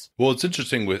Celtics. Well, it's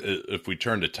interesting if we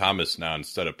turn to Thomas now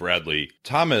instead of Bradley.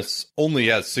 Thomas only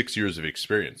has 6 years of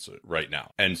experience right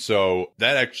now. And so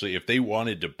that actually, if they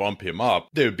wanted to bump him up,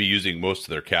 they would be using most of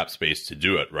their cap space to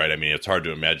do it, right? It's hard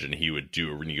to imagine he would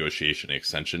do a renegotiation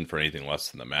extension for anything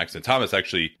less than the max. And Thomas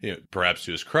actually, perhaps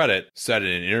to his credit, said in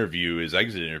an interview, his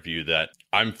exit interview, that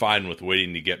I'm fine with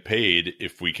waiting to get paid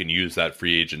if we can use that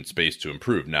free agent space to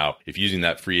improve. Now, if using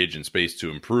that free agent space to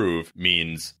improve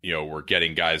means, we're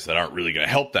getting guys that aren't really going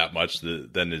to help that much,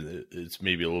 then it's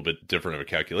maybe a little bit different of a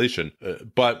calculation.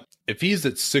 But if he's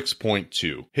at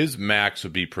 6.2, his max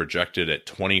would be projected at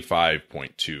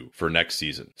 25.2 for next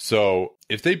season. So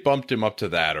if they bumped him up to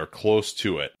that or close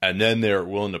to it, and then they're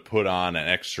willing to put on an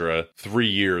extra 3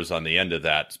 years on the end of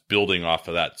that, building off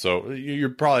of that. So you're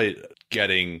probably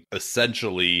getting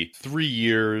essentially 3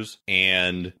 years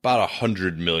and about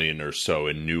 100 million or so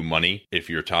in new money if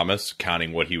you're Thomas,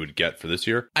 counting what he would get for this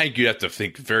year. I think you have to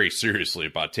think very seriously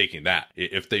about taking that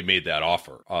if they made that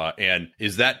offer. And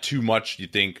is that too much, you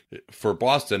think, for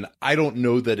Boston? I don't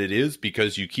know that it is,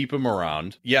 because you keep him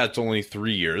around. Yeah, it's only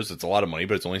 3 years. It's a lot of money,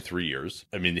 but it's only 3 years.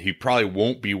 I mean, he probably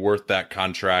won't be worth that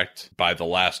contract by the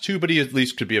last two, but he at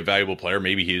least could be a valuable player.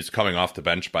 Maybe he's coming off the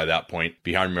bench by that point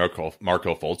behind Marco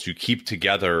Fultz. You keep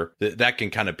together, that can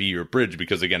kind of be your bridge,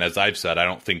 because again, as I've said, I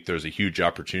don't think there's a huge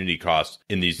opportunity cost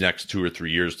in these next 2 or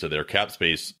 3 years to their cap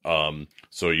space.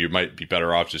 So you might be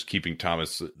better off just keeping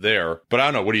Thomas there. But I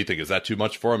don't know. What do you think? Is that too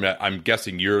much for him? I'm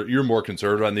guessing you're more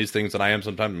conservative on these things than I am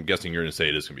sometimes. I'm guessing you're going to say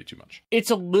it is going to be too much. It's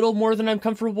a little more than I'm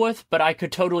comfortable with, but I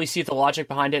could totally see the logic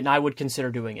behind it, and I would consider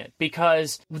doing it.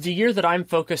 Because the year that I'm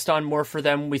focused on more for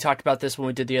them, we talked about this when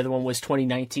we did the other one, was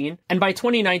 2019. And by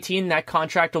 2019, that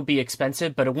contract will be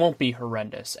expensive, but it won't be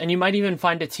horrendous. And you might even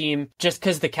find a team, just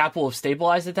because the cap will have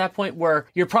stabilized at that point, where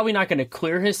you're probably not going to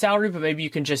clear his salary, but maybe you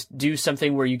can just do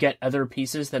something where you get other pieces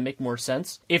that make more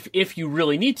sense if you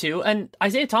really need to. And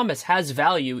Isaiah Thomas has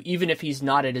value even if he's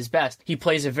not at his best. He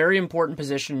plays a very important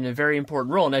position in a very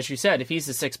important role. And as you said, if he's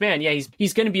the sixth man, yeah,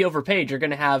 he's going to be overpaid. You're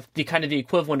going to have the kind of the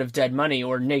equivalent of dead money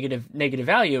or negative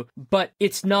value, but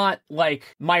it's not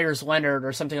like Myers Leonard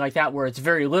or something like that where it's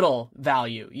very little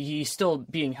value. He's still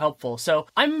being helpful. So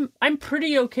I'm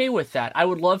pretty okay with that. I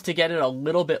would love to get it a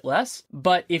little bit less,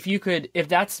 but if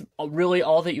that's really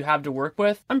all that you have to work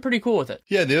with, I'm pretty cool with it.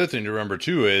 Yeah, the other thing to remember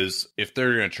too is if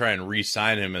they're going to try and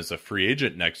re-sign him as a free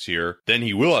agent next year, then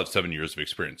he will have 7 years of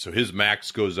experience. So his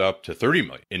max goes up to 30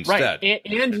 million instead. Right.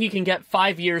 And he can get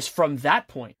 5 years from that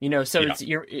point. So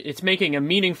it's making a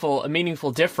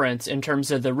meaningful difference in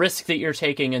terms of the risk that you're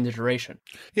taking and the duration.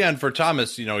 Yeah, and for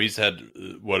Thomas, he's had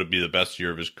what would be the best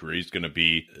year of his career.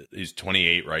 He's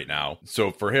 28 right now.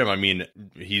 So for him, I mean,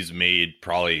 he's made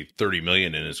probably 30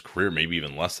 million in his career, maybe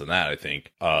even less than that, I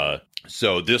think.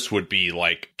 So this would be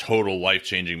like total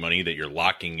life-changing money that you're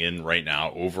locking in right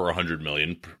now, over 100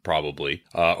 million probably.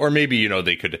 Or maybe,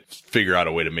 they could figure out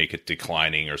a way to make it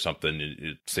declining or something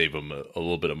to save them a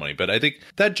little bit of money. But I think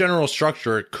that general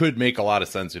structure could make a lot of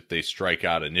sense if they strike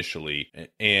out initially.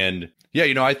 And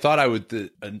yeah, I thought I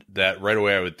would that right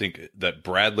away. I would think that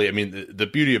Bradley, I mean, the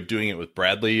beauty of doing it with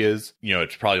Bradley is,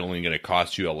 it's probably only going to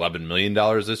cost you $11 million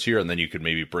this year. And then you could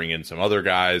maybe bring in some other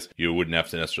guys. You wouldn't have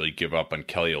to necessarily give up on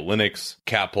Kelly Olynyk's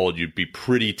cap hold. You'd be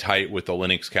pretty tight with the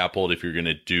Olynyk's cap hold if you're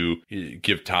going to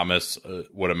give Thomas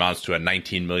what amounts to a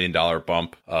 $19 million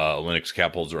bump. Olynyk's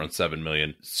cap holds around $7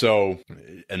 million. So,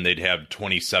 and they'd have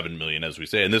 $27 million, as we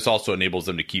say. And this also enables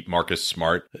them to keep Marcus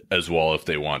Smart as well if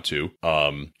they want to.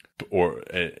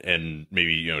 And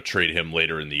maybe trade him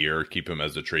later in the year, keep him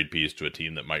as a trade piece to a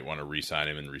team that might want to re-sign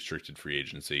him in restricted free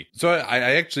agency. So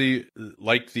I actually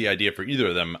like the idea for either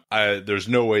of them. There's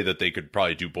no way that they could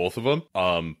probably do both of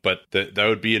them, but that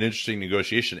would be an interesting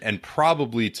negotiation. And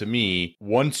probably to me,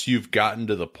 once you've gotten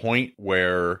to the point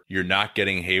where you're not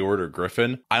getting Hayward or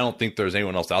Griffin, I don't think there's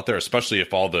anyone else out there, especially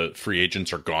if all the free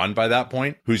agents are gone by that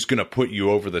point, who's going to put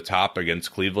you over the top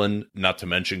against Cleveland, not to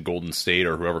mention Golden State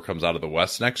or whoever comes out of the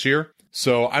West next year.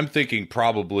 So I'm thinking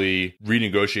probably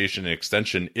renegotiation and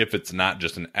extension if it's not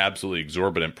just an absolutely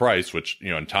exorbitant price, which,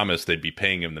 in Thomas, they'd be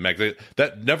paying him the max.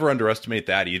 That never underestimate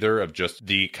that either, of just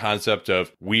the concept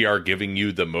of we are giving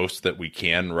you the most that we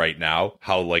can right now,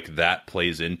 how like that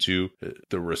plays into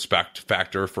the respect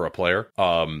factor for a player.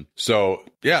 So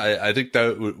yeah, I think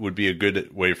that would be a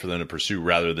good way for them to pursue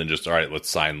rather than just, all right, let's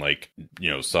sign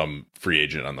some free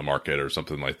agent on the market or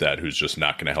something like that who's just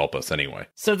not going to help us anyway.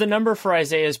 So the number for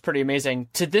Isaiah is pretty amazing.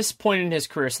 To this point in his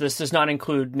career, so this does not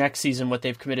include next season, what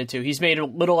they've committed to, he's made a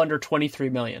little under 23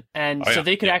 million. And so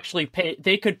they could actually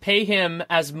pay him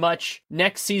as much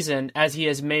next season as he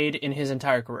has made in his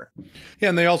entire career. Yeah,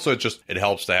 and they also, it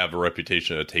helps to have a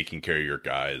reputation of taking care of your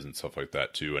guys and stuff like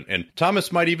that too. And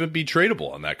Thomas might even be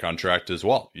tradable on that contract as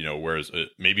well, whereas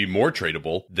maybe more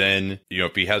tradable than,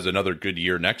 if he has another good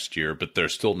year next year, but they're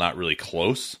still not really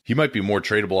close. He might be more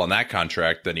tradable on that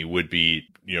contract than he would be,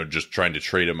 just trying to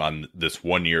trade him on this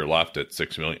 1 year left at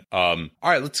 $6 million. All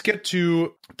right, let's get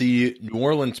to the New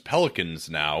Orleans Pelicans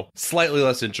now. Slightly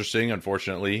less interesting,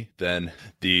 unfortunately, than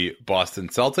the Boston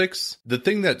Celtics. The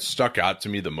thing that stuck out to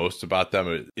me the most about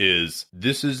them is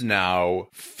this is now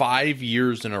 5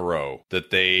 years in a row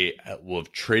that they will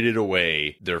have traded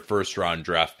away their first round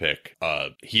draft pick.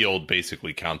 Hield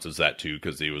basically counts as that too,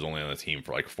 because he was only on the team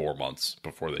for like 4 months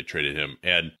before they traded him.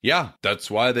 And yeah,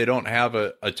 that's why they don't have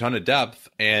a ton of depth.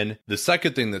 And the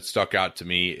second thing that stuck out to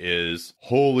me is,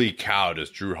 holy cow, does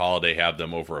Drew Holiday have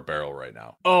them over a barrel right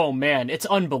now? Oh man, it's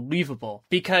unbelievable,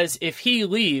 because if he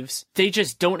leaves, they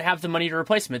just don't have the money to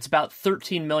replace him. It's about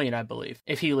 $13 million, I believe,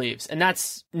 if he leaves. And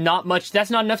that's not much.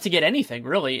 That's not enough to get anything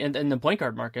really in the point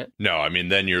guard market. No, I mean,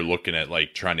 then you're looking at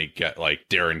like trying to get like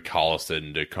Darren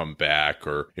Collison to come back,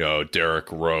 or,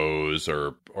 Derrick Rose,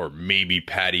 or maybe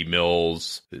Patty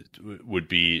Mills would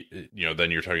be,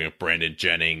 then you're talking about Brandon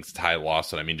Jennings, Ty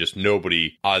Lawson. I mean, just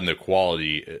nobody on the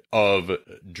quality of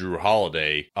Drew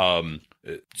Holiday.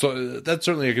 So that's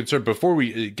certainly a concern. Before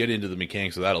we get into the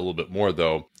mechanics of that a little bit more,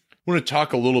 though, I want to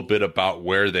talk a little bit about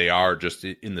where they are just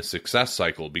in the success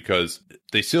cycle, because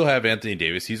they still have Anthony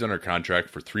Davis. He's under contract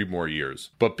for 3 more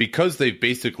years. But because they've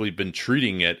basically been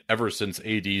treating it ever since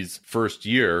AD's first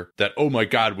year that, oh my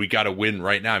God, we got to win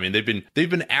right now. I mean, they've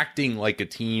been acting like a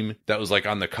team that was like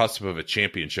on the cusp of a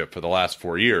championship for the last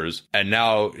 4 years. And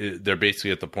now they're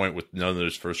basically at the point with none of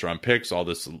those first round picks, all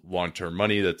this long-term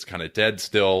money that's kind of dead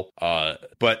still.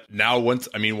 But now once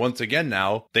again,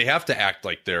 now they have to act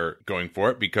like they're going for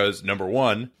it, because number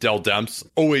one, Dell Demps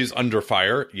always under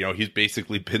fire. He's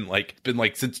basically been like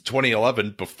since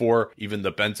 2011, before even the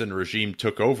Benson regime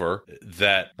took over,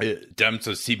 that Demps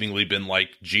has seemingly been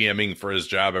like GMing for his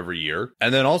job every year.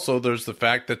 And then also there's the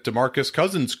fact that DeMarcus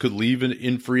Cousins could leave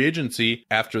in free agency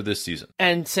after this season.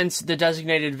 And since the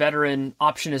designated veteran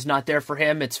option is not there for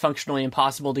him, it's functionally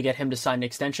impossible to get him to sign an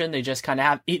extension. They just kind of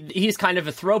have, he's kind of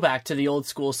a throwback to the old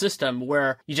school system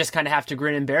where you just kind of have to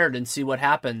grin and bear it and see what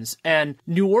happens. And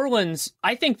New Orleans,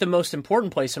 I think the most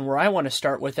important place, and where I want to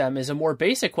start with them, is a more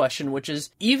basic question, which is,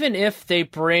 even if they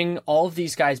bring all of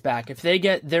these guys back, if they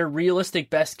get their realistic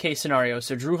best case scenario,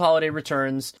 so Drew Holiday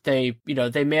returns, they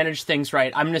manage things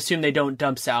right. I'm going to assume they don't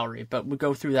dump salary, but we'll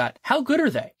go through that. How good are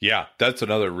they? Yeah, that's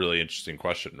another really interesting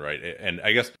question, right? And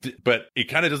I guess, but it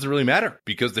kind of doesn't really matter,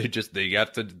 because they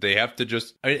have to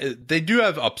just, they do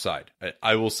have upside.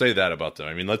 I will say that about them.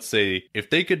 I mean, let's say if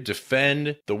they could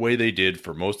defend the way they did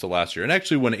for most of last year, and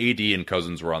actually when AD and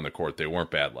Cousins were on the court, they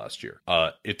weren't bad last year.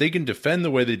 If they can defend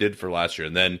the way they did for last year,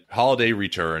 and then Holiday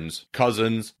returns,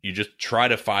 Cousins, you just try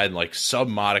to find like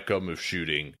some modicum of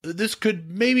shooting.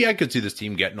 I could see this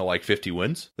team getting to like 50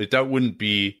 wins. Like that wouldn't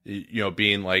be,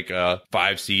 being like a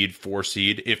 5 seed, 4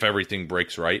 seed if everything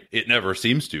breaks right. It never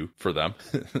seems to for them,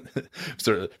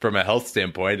 so from a health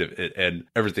standpoint and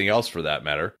everything else for that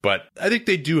matter. But I think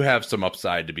they do have some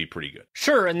upside to be pretty good.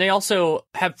 Sure, and they also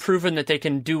have proven that they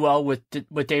can do well with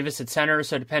Davis at center.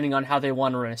 So depending on how they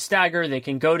want to run a stagger, they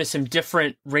can go to some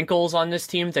different wrinkles on this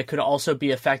team that could also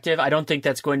be effective. I don't think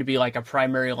that's going to be like a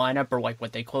primary lineup or like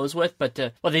what they close with, but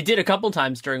they did a couple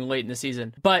times during late in the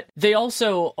season. But they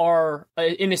also are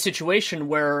in a situation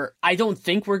where I don't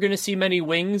think we're going to see many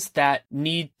wings that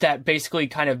basically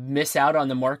kind of miss out on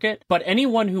the market. But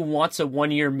anyone who wants a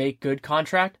 1-year make good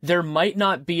contract, there might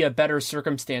not be a better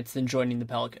circumstance than joining the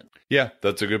Pelicans. Yeah,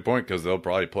 that's a good point, because they'll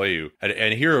probably play you.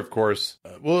 And here, of course,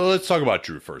 let's talk about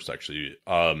Drew first, actually.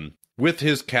 With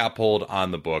his cap hold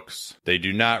on the books, they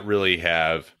do not really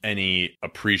have any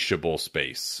appreciable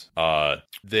space.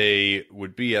 They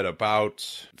would be at about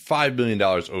 $5 million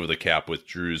over the cap with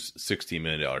Drew's $16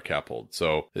 million cap hold.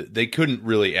 So they couldn't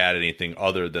really add anything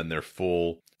other than their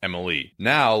full MLE.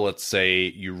 Now, let's say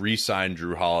you re-sign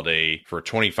Drew Holiday for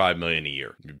 $25 million a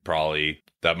year.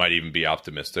 That might even be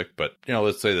optimistic, but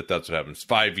let's say that's what happens.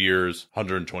 5 years,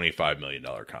 $125 million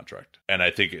contract. And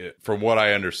I think from what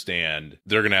I understand,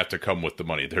 they're going to have to come with the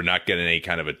money. They're not getting any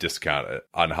kind of a discount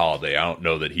on Holiday. I don't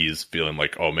know that he's feeling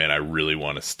like, oh man, I really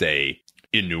want to stay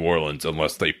in New Orleans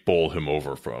unless they bowl him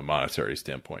over from a monetary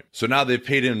standpoint. So now they've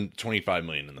paid him $25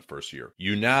 million in the first year.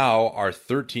 You now are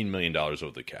 $13 million over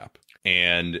the cap,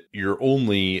 and you're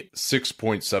only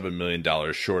 $6.7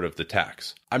 million short of the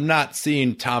tax. I'm not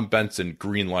seeing Tom Benson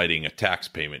greenlighting a tax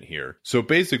payment here. So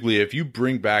basically, if you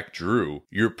bring back Drew,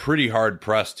 you're pretty hard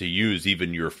pressed to use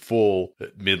even your full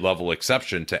mid-level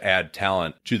exception to add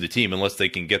talent to the team, unless they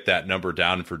can get that number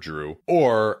down for Drew.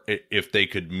 Or if they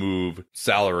could move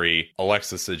salary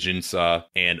Alexis Ajinça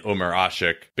and Omer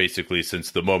Ashik, basically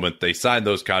since the moment they signed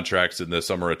those contracts in the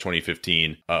summer of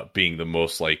 2015, being the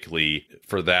most likely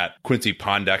for that. Quincy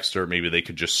Pondexter, maybe they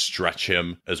could just stretch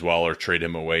him as well or trade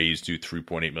him away. He's due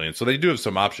 $3.8 million. So they do have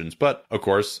some options, but of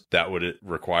course that would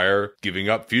require giving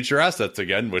up future assets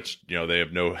again, which, they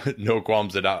have no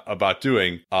qualms about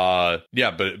doing.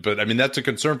 Yeah, but I mean, that's a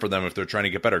concern for them if they're trying to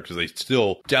get better, because they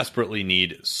still desperately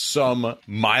need some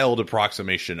mild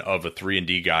approximation of a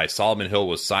 3-and-D guy. Solomon Hill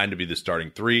was signed to be the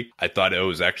starting 3. I thought it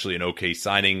was actually an okay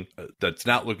signing. That's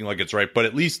not looking like it's right, but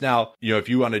at least now, if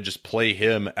you want to just play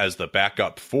him as the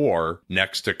backup 4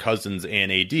 next to Cousins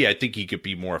and AD, I think he could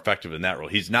be more effective in that role.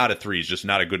 He's not a 3. He's just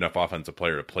not a good enough offensive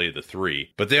player to play the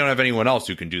 3, but they don't have anyone else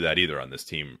who can do that either on this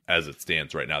team as it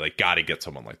stands right now. They got to get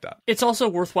someone like that. It's also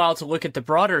worthwhile to look at the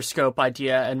broader scope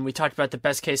idea, and we talked about the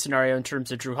best case scenario in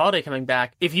terms of Drew Holiday coming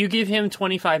back. If you give him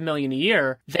 $25 million a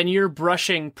year, then you're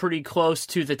brushing pretty close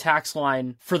to the tax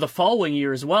line for the following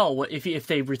year as well, if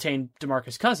they retain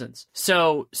DeMarcus Cousins.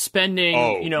 So spending,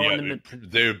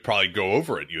 they would probably go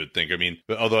over it, you would think. I mean,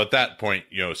 although at that point,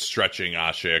 stretching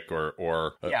Ashik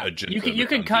or a you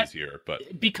can cut easier,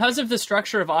 but because of the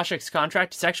structure of Ashik's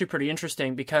contract, it's actually pretty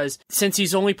interesting, because since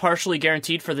he's only partially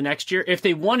guaranteed for the next year, if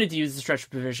they wanted to use the stretch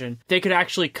provision, they could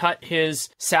actually cut his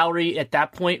salary at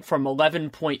that point from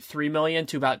 $11.3 million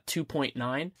to about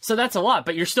 $2.9. So that's a lot,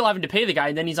 but you're still having to pay the guy,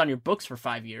 and then he's on your books for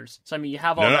 5 years. So I mean, you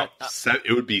have all that.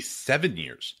 It would be 7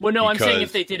 years. Well, no, I'm saying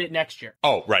if they did it next year.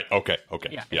 Oh, right. Okay.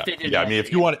 Yeah. I mean,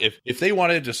 if they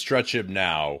wanted to stretch him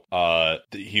now,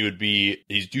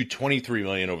 he's due $23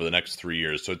 million over the next 3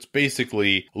 years. So it's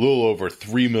basically a little over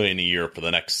 $3 million a year for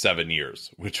the next 7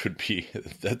 years, which would be,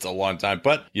 that's a long time.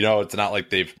 But, it's not like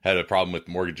they've had a problem with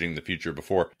mortgaging the future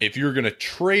before. If you're going to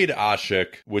trade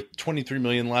Ashik with $23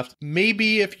 million left,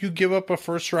 maybe if you give up a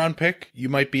first round pick, you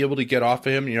might be able to get off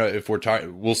of him. If we're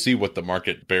talking, we'll see what the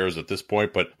market bears at this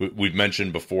point, but we've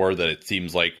mentioned before that it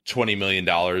seems like $20 million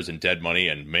in dead money,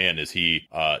 and man, is he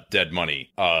dead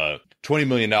money. $20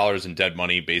 million in dead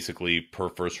money basically per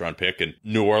first round pick. And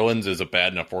New Orleans is a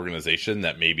bad enough organization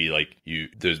that maybe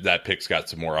that pick's got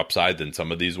some more upside than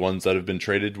some of these ones that have been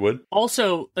traded would.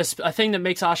 Also, a thing that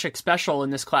makes Ashik special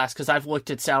in this class, because I've looked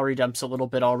at salary dumps a little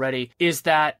bit already, is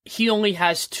that he only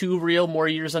has 2 real more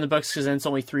years on the books, because then it's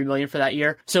only $3 million for that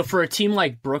year. So for a team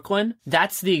like Brooklyn,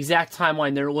 that's the exact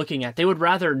timeline they're looking at. They would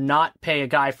rather not pay a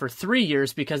guy for 3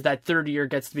 years, because that third year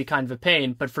gets to be kind of a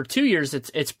pain. But for 2 years,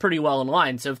 it's pretty well in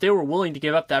line. So if they were willing to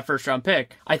give up that first round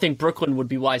pick, I think Brooklyn would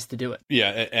be wise to do it.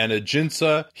 Yeah, and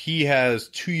Ajinça, he has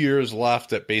 2 years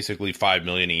left at basically $5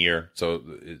 million a year, so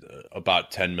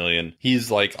about $10 million.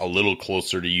 He's like a little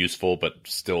closer to useful, but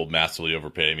still massively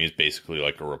overpaid. I mean, he's basically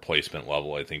like a replacement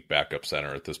level, I think, backup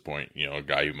center at this point. A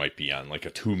guy who might be on like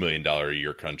a $2 million a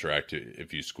year contract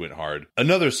if you squint hard.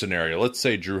 Another scenario, let's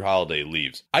say Drew Holiday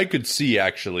leaves. I could see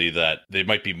actually that they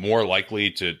might be more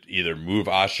likely to either move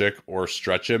Ashik or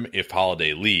stretch him if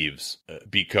Holiday leaves,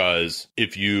 because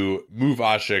if you move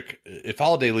Ashik, if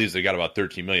Holiday leaves, they got about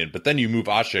 $13 million, but then you move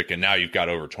Ashik and now you've got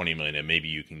over $20 million, and maybe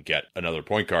you can get another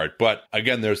point guard. But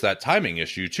again, there's that timing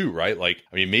issue too, right?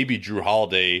 Maybe Drew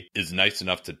Holiday is nice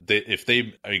enough to,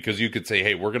 because you could say,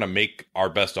 hey, we're going to make our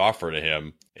best offer to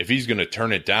him. If he's going to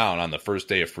turn it down on the first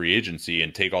day of free agency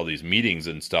and take all these meetings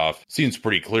and stuff, seems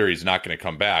pretty clear he's not going to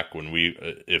come back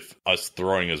if us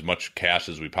throwing as much cash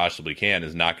as we possibly can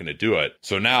is not going to do it.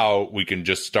 So now we can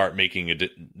just start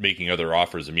making other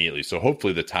offers immediately. So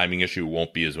hopefully the timing issue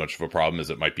won't be as much of a problem as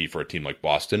it might be for a team like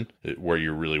Boston, where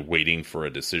you're really waiting for a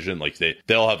decision. Like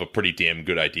they'll have a pretty damn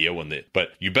good idea but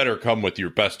you better come with your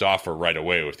best offer right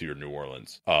away with your New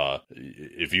Orleans.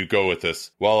 If you go with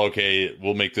this, well, okay,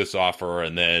 we'll make this offer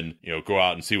and then go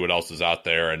out and see what else is out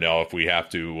there, and now if we have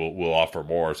to, we'll offer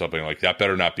more or something like that.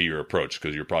 Better not be your approach,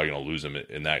 because you're probably going to lose him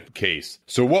in that case.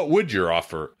 So what would your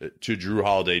offer to Drew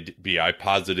Holiday be? I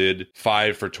posited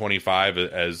 5 for 25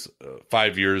 as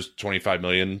 5 years, $25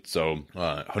 million, so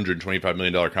 $125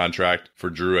 million contract for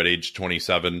Drew at age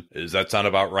 27. Does that sound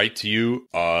about right to you?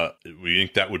 Do you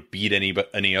think that would beat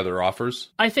any other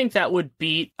offers? I think that would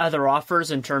beat other offers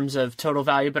in terms of total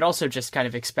value, but also just kind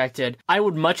of expected. I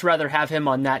would much rather have him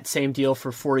on that same deal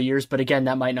for 4 years, but again,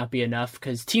 that might not be enough,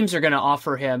 because teams are going to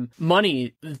offer him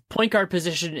money. The point guard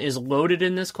position is loaded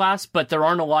in this class, but there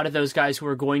aren't a lot of those guys who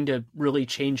are going to really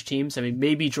change teams. I mean,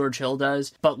 maybe George Hill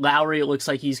does, but Lowry, it looks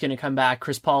like he's going to come back.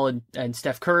 Chris Paul and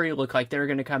Steph Curry look like they're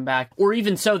going to come back, or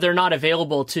even so, they're not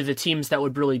available to the teams that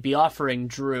would really be offering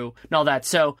Drew and all that.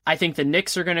 So I think the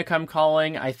Knicks are going to come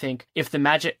calling. I think if the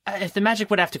Magic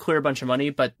would have to clear a bunch of money,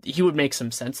 but he would make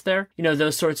some sense there,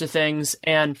 those sorts of things.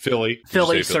 And Philly,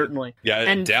 certainly. Yeah,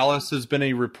 and Dallas has been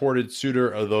a reported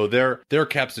suitor, although their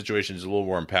cap situation is a little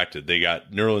more impacted. They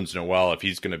got Nerlens Noel if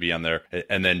he's going to be on there,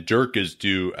 and then Dirk is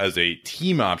due as a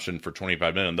team option for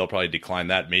 $25 million. They'll probably decline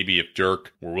that that. Maybe if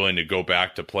Dirk were willing to go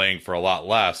back to playing for a lot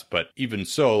less, but even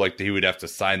so, like he would have to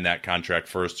sign that contract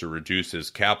first to reduce his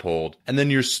cap hold. And then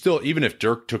you're still, even if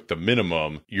Dirk took the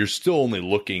minimum, you're still only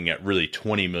looking at really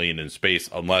 $20 million in space,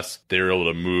 unless they're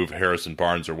able to move Harrison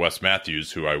Barnes or Wes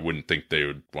Matthews, who I wouldn't think they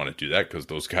would want to do that because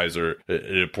those guys are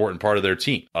an important part of their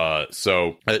team.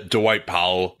 So Dwight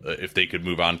Powell, if they could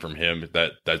move on from him,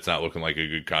 that's not looking like a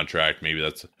good contract. Maybe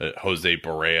that's Jose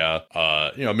Barea.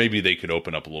 Maybe they could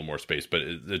open up a little more space, but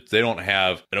they don't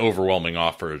have an overwhelming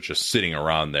offer just sitting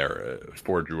around there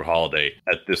for Drew Holiday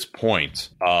at this point.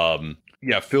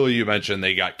 Philly, you mentioned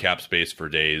they got cap space for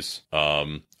days.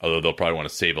 Although they'll probably want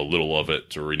to save a little of it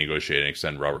to renegotiate and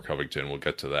extend Robert Covington. We'll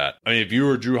get to that. I mean, if you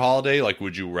were Drew Holiday,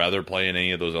 would you rather play in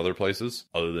any of those other places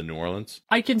other than New Orleans?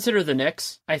 I consider the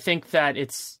Knicks. I think that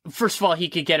first of all, he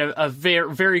could get a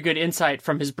very, very good insight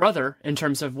from his brother in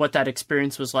terms of what that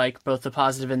experience was like, both the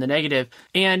positive and the negative.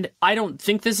 And I don't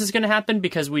think this is going to happen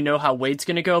because we know how Wade's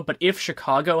going to go. But if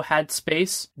Chicago had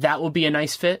space, that would be a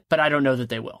nice fit. But I don't know that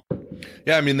they will.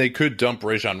 Yeah, I mean, they could dump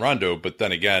Rajon Rondo, but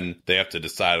then again, they have to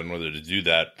decide on whether to do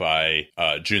that by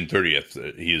June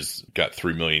 30th. He's got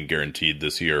 $3 million guaranteed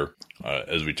this year,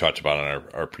 as we talked about on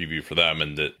our preview for them.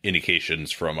 And the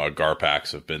indications from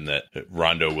Garpax have been that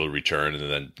Rondo will return,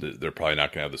 and then they're probably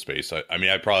not going to have the space. I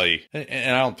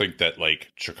don't think that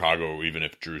Chicago, even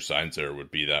if Drew signs there,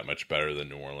 would be that much better than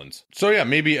New Orleans. So yeah,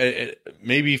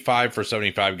 maybe 5 for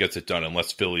 75 gets it done,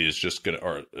 unless Philly is just going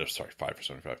to, 5 for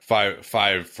 75,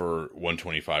 5 for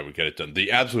 125 would get it done.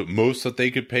 The absolute most that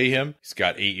they could pay him, he's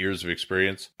got 8 years of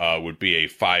experience, would be a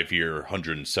 5-year,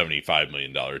 $175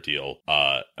 million deal.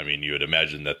 You would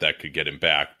imagine that could get him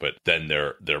back, but then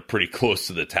they're pretty close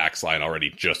to the tax line already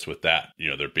just with that.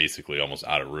 They're basically almost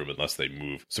out of room unless they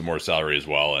move some more salary as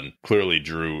well. And clearly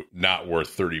Drew not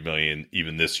worth $30 million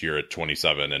even this year at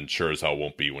 27, and sure as hell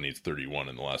won't be when he's 31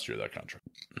 in the last year of that contract.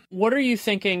 What are you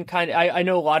thinking? I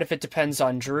know a lot of it depends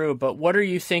on Drew, but what are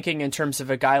you thinking in terms of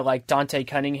a guy like Dante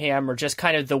Cunningham, or just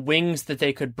kind of the wings that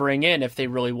they could bring in if they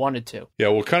really wanted to? Yeah,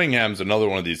 well, Cunningham's another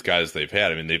one of these guys they've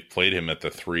had. I mean, they've played him at the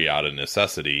 3 out of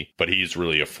necessity, but he's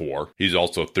really a 4. He's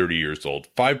also 30 years old.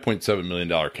 $5.7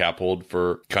 million cap hold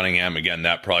for Cunningham. Again,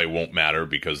 that probably won't matter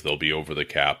because they'll be over the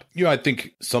cap. I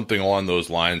think something along those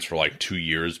lines for 2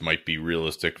 years might be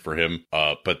realistic for him.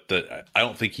 But I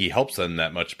don't think he helps them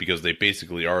that much because they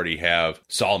basically already have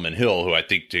Solomon Hill, who I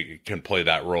think can play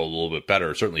that role a little bit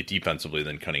better, certainly defensively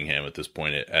than Cunningham at this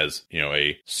point, as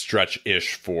a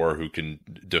stretch-ish 4 who can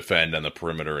defend on the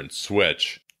perimeter and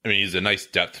switch. I mean, he's a nice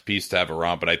depth piece to have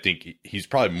around, but I think he's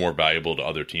probably more valuable to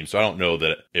other teams. So I don't know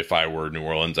that if I were New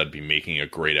Orleans, I'd be making a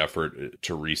great effort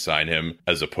to re-sign him,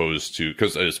 as opposed to,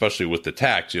 because especially with the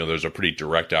tax, there's a pretty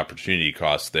direct opportunity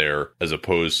cost there, as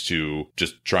opposed to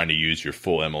just trying to use your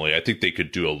full MLA. I think they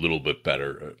could do a little bit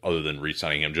better other than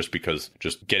re-signing him, just because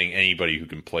just getting anybody who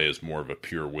can play as more of a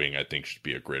pure wing, I think should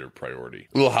be a greater priority.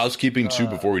 A little housekeeping too,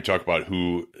 before we talk about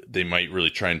who they might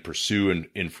really try and pursue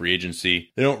in free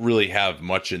agency. They don't really have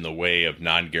much in the way of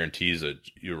non-guarantees.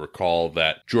 You recall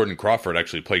that Jordan Crawford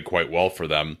actually played quite well for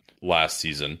them last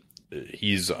season.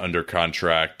 He's under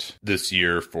contract this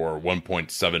year for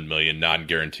 $1.7 million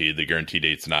non-guaranteed. The guarantee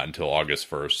date's not until August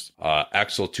 1st.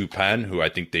 Axel Tupen, who I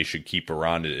think they should keep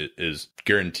around, is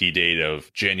guarantee date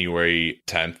of January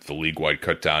 10th, the league-wide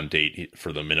cut-down date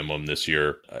for the minimum this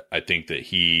year. I think that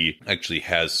he actually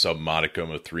has some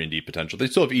modicum of 3-and-D potential. They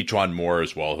still have Ejuan Moore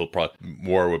as well.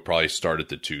 Moore would probably start at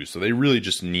the 2. So they really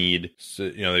just need,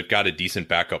 they've got a decent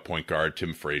backup point guard,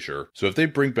 Tim Frazier. So if they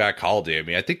bring back Holiday, I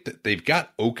mean, I think that they've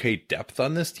got okay depth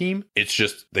on this team. It's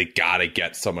just they got to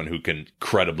get someone who can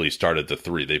credibly start at the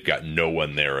 3. They've got no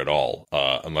one there at all,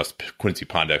 unless Quincy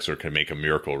Pondexter can make a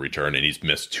miracle return, and he's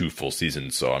missed 2 full seasons.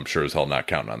 So I'm sure as hell not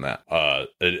counting on that.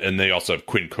 And they also have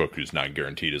Quinn Cook, who's not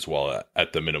guaranteed as well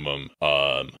at the minimum.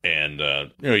 I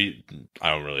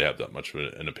don't really have that much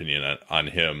of an opinion on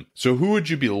him. So who would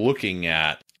you be looking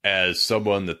at as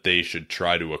someone that they should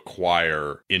try to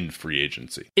acquire in free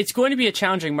agency? It's going to be a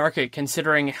challenging market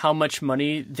considering how much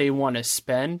money they want to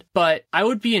spend, but I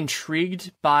would be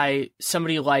intrigued by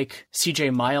somebody like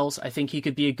CJ Miles. I think he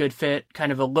could be a good fit,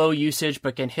 kind of a low usage,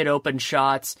 but can hit open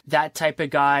shots, that type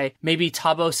of guy. Maybe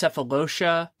Thabo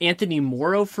Cephalosha, Anthony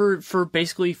Morrow for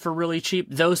really cheap.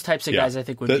 Those types of guys I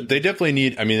think would be. They definitely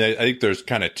need, I think there's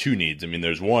kind of 2 needs.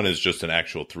 There's one is just an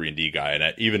actual 3-and-D guy,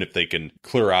 and even if they can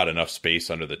clear out enough space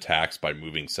under the tax by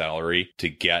moving salary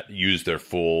to use their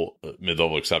full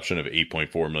mid-level exception of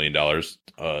 $8.4 million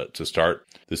to start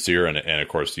this year. And of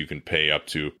course, you can pay up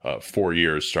to 4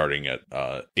 years starting at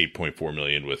 $8.4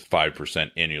 million with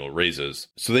 5% annual raises.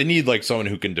 So they need like someone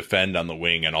who can defend on the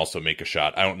wing and also make a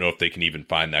shot. I don't know if they can even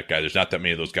find that guy. There's not that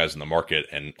many of those guys in the market,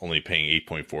 and only paying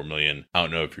 $8.4 million. I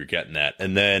don't know if you're getting that.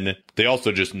 And then they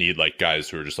also just need like guys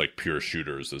who are just like pure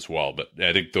shooters as well. But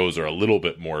I think those are a little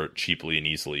bit more cheaply and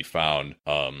easily found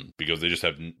because they just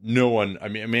have no one. I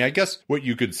mean, I guess what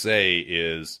you could say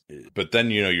is, but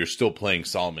then, you're still playing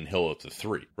Solomon Hill at the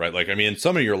 3, right? Like, I mean, in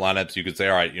some of your lineups, you could say,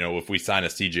 all right, if we sign a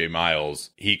CJ Miles,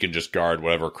 he can just guard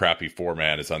whatever crappy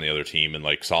 4-man is on the other team. And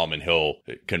like Solomon Hill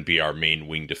can be our main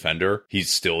wing defender.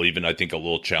 He's still even, I think, a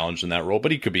little challenged in that role,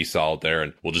 but he could be solid there.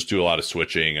 And we'll just do a lot of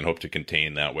switching and hope to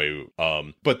contain that way.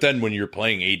 But then when you're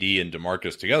playing AD and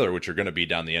DeMarcus together, which are going to be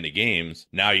down the end of games,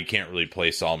 now you can't really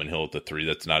play Solomon Hill at the 3.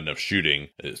 That's not enough shooting.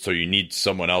 So you need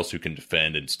someone else who can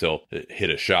defend and still hit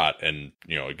a shot. And,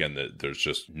 again, there's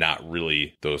just not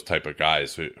really those type of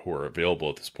guys who are available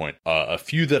at this point. A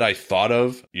few that I thought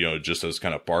of, just as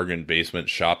kind of bargain basement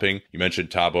shopping. You mentioned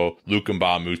Tabo,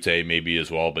 Lukumba Mute maybe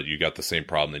as well, but you got the same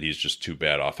problem that he's just too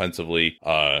bad offensively.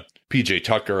 PJ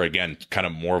Tucker, again, kind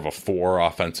of more of a 4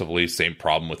 offensively. Same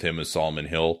problem with him as Solomon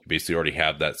Hill. Basically already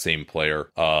have that same player.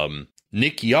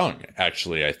 Nick Young,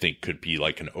 actually, I think could be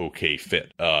like an okay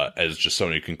fit as just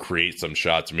someone who can create some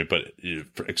shots. I mean, but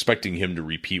expecting him to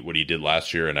repeat what he did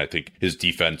last year, and I think his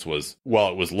defense was, well,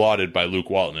 it was lauded by Luke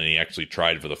Walton, and he actually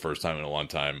tried for the first time in a long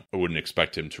time. I wouldn't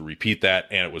expect him to repeat that,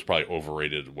 and it was probably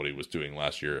overrated what he was doing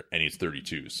last year, and he's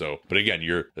 32. So, but again,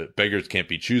 your beggars can't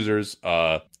be choosers.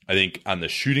 I think on the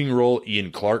shooting role,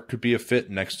 Ian Clark could be a fit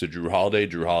next to Drew Holiday.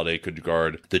 Drew Holiday could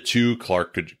guard the 2.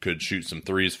 Clark could shoot some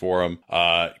threes for him.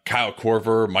 Kyle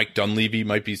Korver, Mike Dunleavy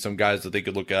might be some guys that they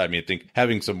could look at. I mean, I think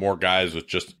having some more guys with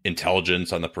just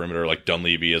intelligence on the perimeter, like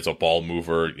Dunleavy as a ball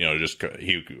mover, just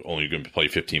he only going to play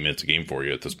 15 minutes a game for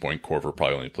you at this point. Korver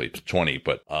probably only plays 20,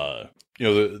 but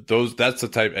that's the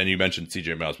type. And you mentioned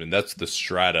CJ Miles. I mean, that's the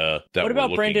strata that we're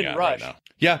looking Brandon at Rush? right now.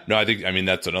 Yeah, no, I think,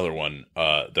 that's another one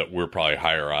that we're probably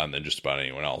higher on than just about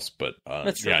anyone else. But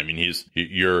that's true. Yeah, I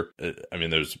mean,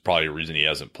 there's probably a reason he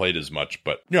hasn't played as much.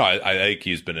 But, I think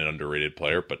he's been an underrated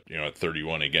player. But, at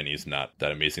 31, again, he's not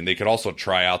that amazing. They could also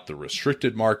try out the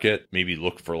restricted market, maybe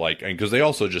look for because they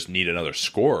also just need another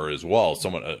scorer as well,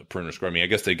 someone, a perimeter scorer. I mean, I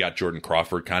guess they got Jordan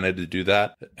Crawford kind of to do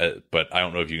that. But I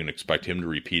don't know if you can expect him to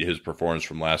repeat his performance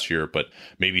from last year. But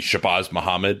maybe Shabazz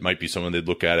Muhammad might be someone they'd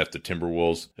look at if the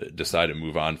Timberwolves decide to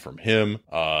move on from him.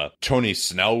 Tony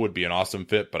Snell would be an awesome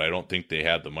fit, but I don't think they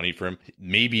have the money for him.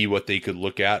 Maybe what they could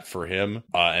look at for him,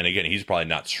 and again, he's probably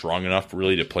not strong enough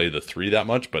really to play the 3 that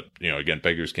much, but again,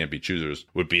 beggars can't be choosers,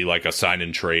 would be like a sign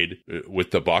and trade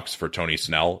with the Bucks for Tony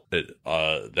Snell.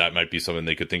 That might be something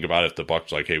they could think about if the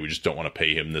Bucks like, hey, we just don't want to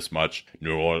pay him this much.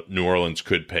 New Orleans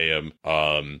could pay him.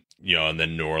 And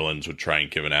then New Orleans would try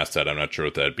and give an asset. I'm not sure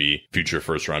what that'd be. Future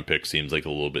first round pick seems like a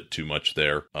little bit too much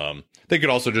there. They could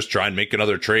also just try and make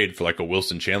another trade for like a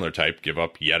Wilson Chandler type, give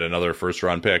up yet another first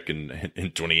round pick in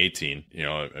 2018.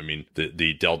 I mean,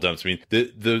 the Dell Demps. I mean,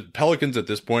 the Pelicans at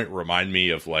this point remind me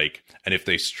of like, and if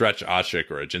they stretch Ashik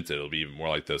or Ajinta, it'll be even more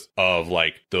like this, of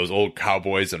like those old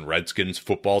Cowboys and Redskins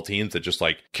football teams that just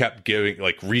like kept giving,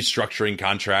 like restructuring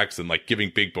contracts and like giving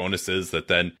big bonuses that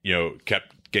then,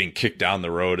 kept getting kicked down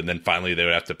the road, and then finally they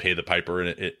would have to pay the piper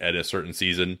at a certain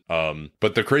season.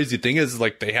 But the crazy thing is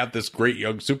like they have this great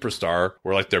young superstar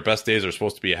where like their best days are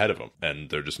supposed to be ahead of them, and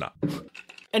they're just not.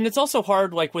 And it's also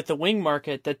hard, like with the wing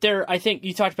market, that I think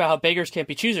you talked about how beggars can't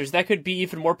be choosers. That could be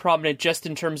even more prominent just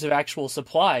in terms of actual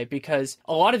supply, because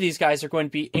a lot of these guys are going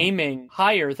to be aiming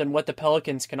higher than what the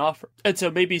Pelicans can offer. And so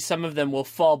maybe some of them will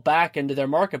fall back into their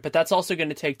market, but that's also going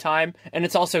to take time, and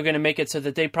it's also going to make it so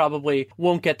that they probably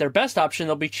won't get their best option.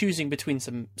 They'll be choosing between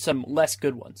some less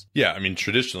good ones. Yeah, I mean,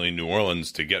 traditionally, New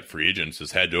Orleans, to get free agents,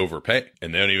 has had to overpay,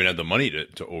 and they don't even have the money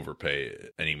to overpay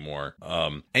anymore.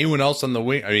 Anyone else on the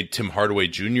wing? I mean, Tim Hardaway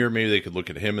Jr., maybe they could look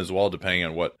at him as well, depending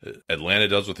on what Atlanta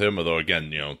does with him. Although,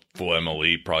 again, full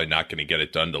MLE, probably not going to get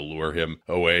it done to lure him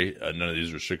away. None of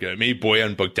these restricted. Maybe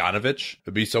Bojan Bogdanovic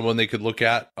would be someone they could look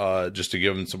at just to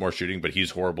give him some more shooting, but he's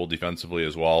horrible defensively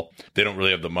as well. They don't really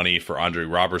have the money for Andre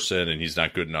Robertson, and he's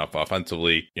not good enough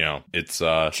offensively. It's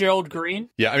Gerald Green.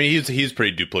 Yeah, I mean, he's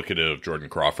pretty duplicative of Jordan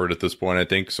Crawford at this point, I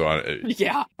think. So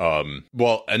yeah.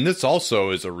 Well, and this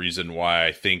also is a reason why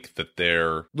I think that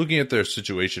they're looking at their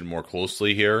situation more closely.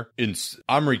 early here.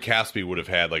 Omri Caspi would have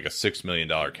had like a $6 million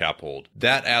cap hold.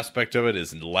 That aspect of it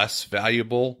is less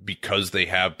valuable because they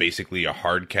have basically a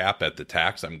hard cap at the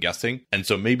tax, I'm guessing. And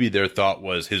so maybe their thought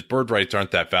was his bird rights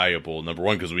aren't that valuable. Number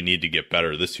one, because we need to get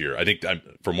better this year. I think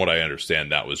from what I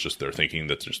understand, that was just their thinking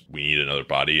that we need another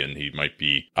body and he might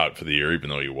be out for the year, even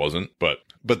though he wasn't.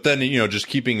 But then, just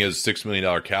keeping his $6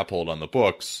 million cap hold on the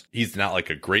books, he's not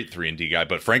like a great 3-and-D guy,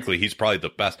 but frankly, he's probably the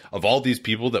best of all these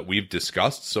people that we've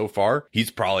discussed so far. He's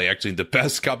probably actually the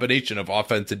best combination of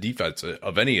offense and defense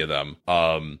of any of them.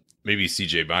 Maybe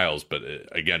CJ Miles, but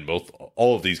again,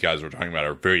 all of these guys we're talking about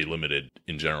are very limited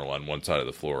in general on one side of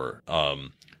the floor.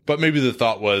 But maybe the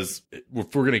thought was, if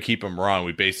we're going to keep him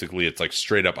around, it's like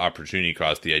straight up opportunity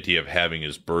cost. The idea of having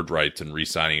his bird rights and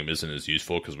re-signing him isn't as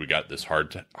useful because we got this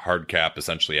hard cap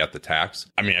essentially at the tax.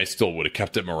 I mean, I still would have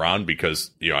kept him around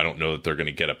because, I don't know that they're going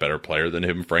to get a better player than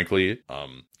him, frankly.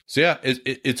 So yeah,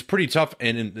 it's pretty tough.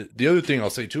 And the other thing I'll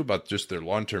say too about just their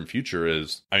long-term future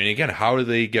is, I mean, again, how do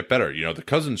they get better? The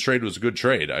Cousins trade was a good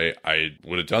trade. I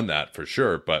would have done that for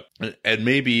sure. And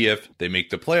maybe if they make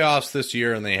the playoffs this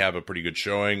year and they have a pretty good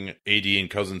showing, AD and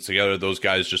Cousins together, those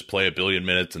guys just play 1 billion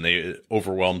minutes and they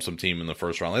overwhelm some team in the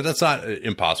first round. Like, that's not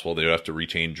impossible. They would have to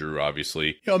retain Drew,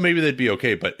 obviously. Maybe they'd be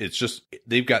okay, but it's just,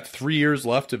 they've got 3 years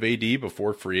left of AD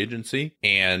before free agency.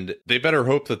 And they better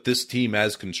hope that this team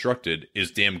as constructed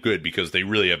is damn good because they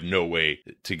really have no way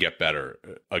to get better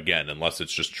again, unless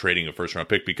it's just trading a first round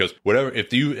pick. Because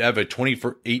if you have a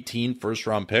 2018 first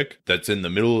round pick that's in the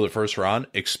middle of the first round,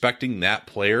 expecting that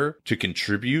player to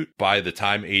contribute by the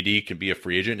time AD can be a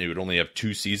free agent, and he would only have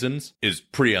 2 seasons, is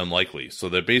pretty unlikely. So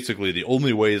they're basically the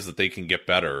only ways that they can get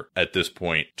better at this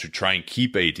point to try and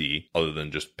keep AD, other than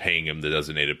just paying him the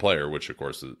designated player, which of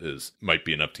course might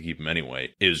be enough to keep him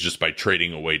anyway, is just by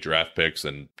trading away draft picks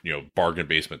and bargain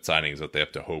basement signings that they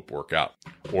have to hope work out.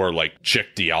 Or like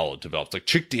Chick Diallo develops. Like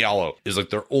Chick Diallo is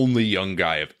like their only young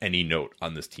guy of any note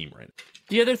on this team right now.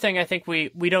 The other thing, I think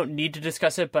we don't need to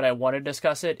discuss it, but I want to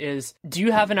discuss it, is do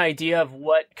you have an idea of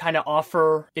what kind of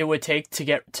offer it would take to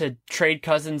get to trade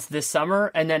Cousins this summer?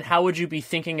 And then how would you be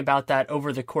thinking about that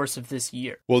over the course of this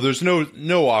year? Well, there's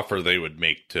no offer they would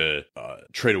make to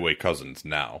trade away Cousins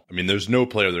now. I mean, there's no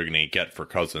player they're going to get for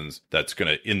Cousins that's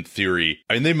going to, in theory,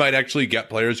 I mean, they might actually get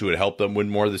players who would help them win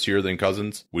more this year than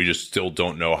Cousins. We just still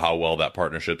don't know how well that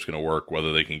partnership's going to work,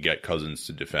 whether they can get Cousins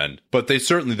to defend. But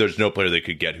there's no player they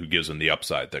could get who gives them the upside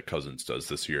that Cousins does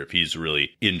this year if he's really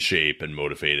in shape and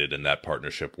motivated and that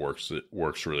partnership works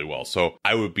really well. So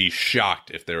I would be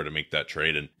shocked if they were to make that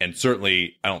trade. And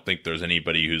certainly I don't think there's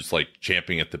anybody who's like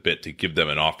champing at the bit to give them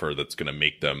an offer that's going to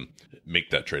make them make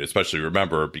that trade, especially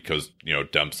remember because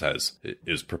Demps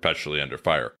is perpetually under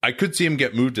fire. I could see him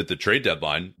get moved at the trade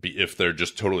deadline if they're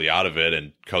just totally out of it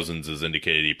and Cousins has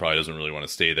indicated he probably doesn't really want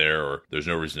to stay there, or there's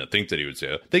no reason to think that he would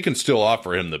stay. They can still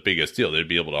offer him the biggest deal. They'd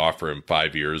be able to offer him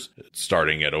 5 years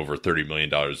starting at over $30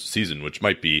 million a season, which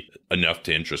might be enough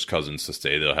to interest Cousins to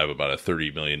stay. They'll have about a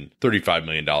 $35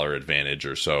 million advantage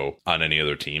or so on any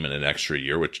other team in an extra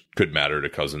year, which could matter to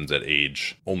Cousins at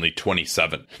age only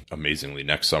 27. Amazingly,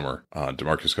 next summer,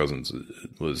 DeMarcus Cousins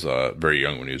was very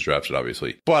young when he was drafted,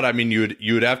 obviously. But I mean,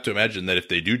 you would have to imagine that if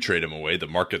they do trade him away, the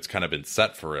market's kind of been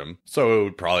set for him. So it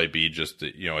would probably be just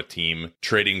a team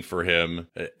trading for him.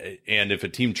 And if a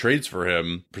team trades for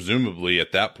him, presumably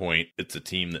at that point, it's a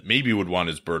team that maybe would want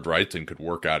his bird rights and could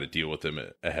work out a deal with him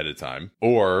ahead of time,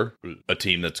 or a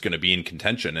team that's going to be in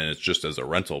contention and it's just as a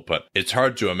rental. But it's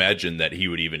hard to imagine that he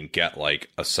would even get like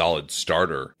a solid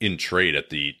starter in trade at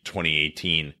the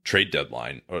 2018 trade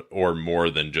deadline, or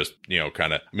more than just,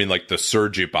 like the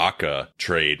Serge Ibaka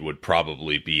trade would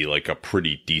probably be like a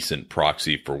pretty decent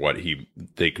proxy for what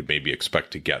they could maybe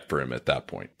expect to get for him at that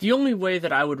point. The only way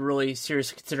that I would really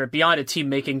seriously consider, beyond a team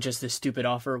making just this stupid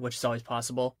offer, which is always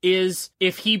possible, is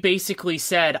if he basically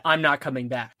said, I'm not coming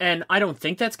back. And I don't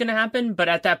think that's going to happen, but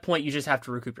at that point, you just have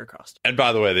to recoup your cost. And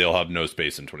by the way, they'll have no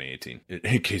space in 2018,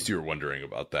 in case you were wondering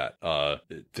about that.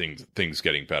 Things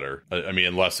getting better. I mean,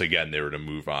 unless, again, they were to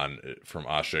move on from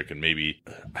Ashik, and maybe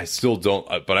I still don't,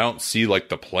 but I don't see like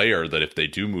the player that if they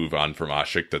do move on from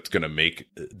Ashik that's going to make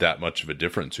that much of a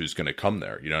difference who's going to come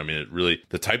there. I mean, it really,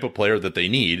 the type of player that they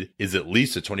need is at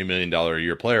least a $20 million a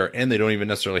year player, and they don't even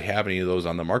necessarily have any of those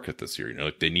on the market this year.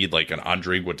 Like they need like an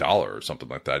Andre Iguodala or something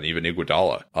like that, and even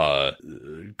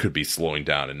Iguodala could be slowing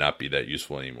down and not be that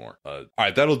useful anymore. All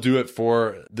right, that'll do it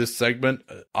for this segment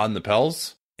on the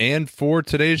Pels. And for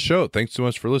today's show, thanks so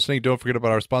much for listening. Don't forget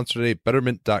about our sponsor today.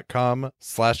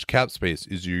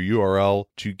 Betterment.com/capspace is your URL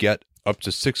to get up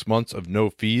to 6 months of no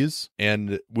fees.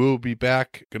 And we'll be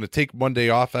back. Going to take Monday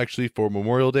off actually for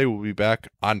Memorial Day. We'll be back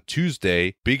on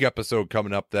Tuesday. Big episode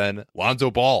coming up then. Lonzo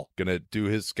Ball going to do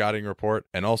his scouting report.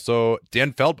 And also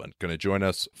Dan Feldman going to join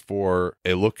us for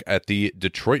a look at the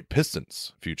Detroit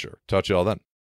Pistons future. Talk to you all then.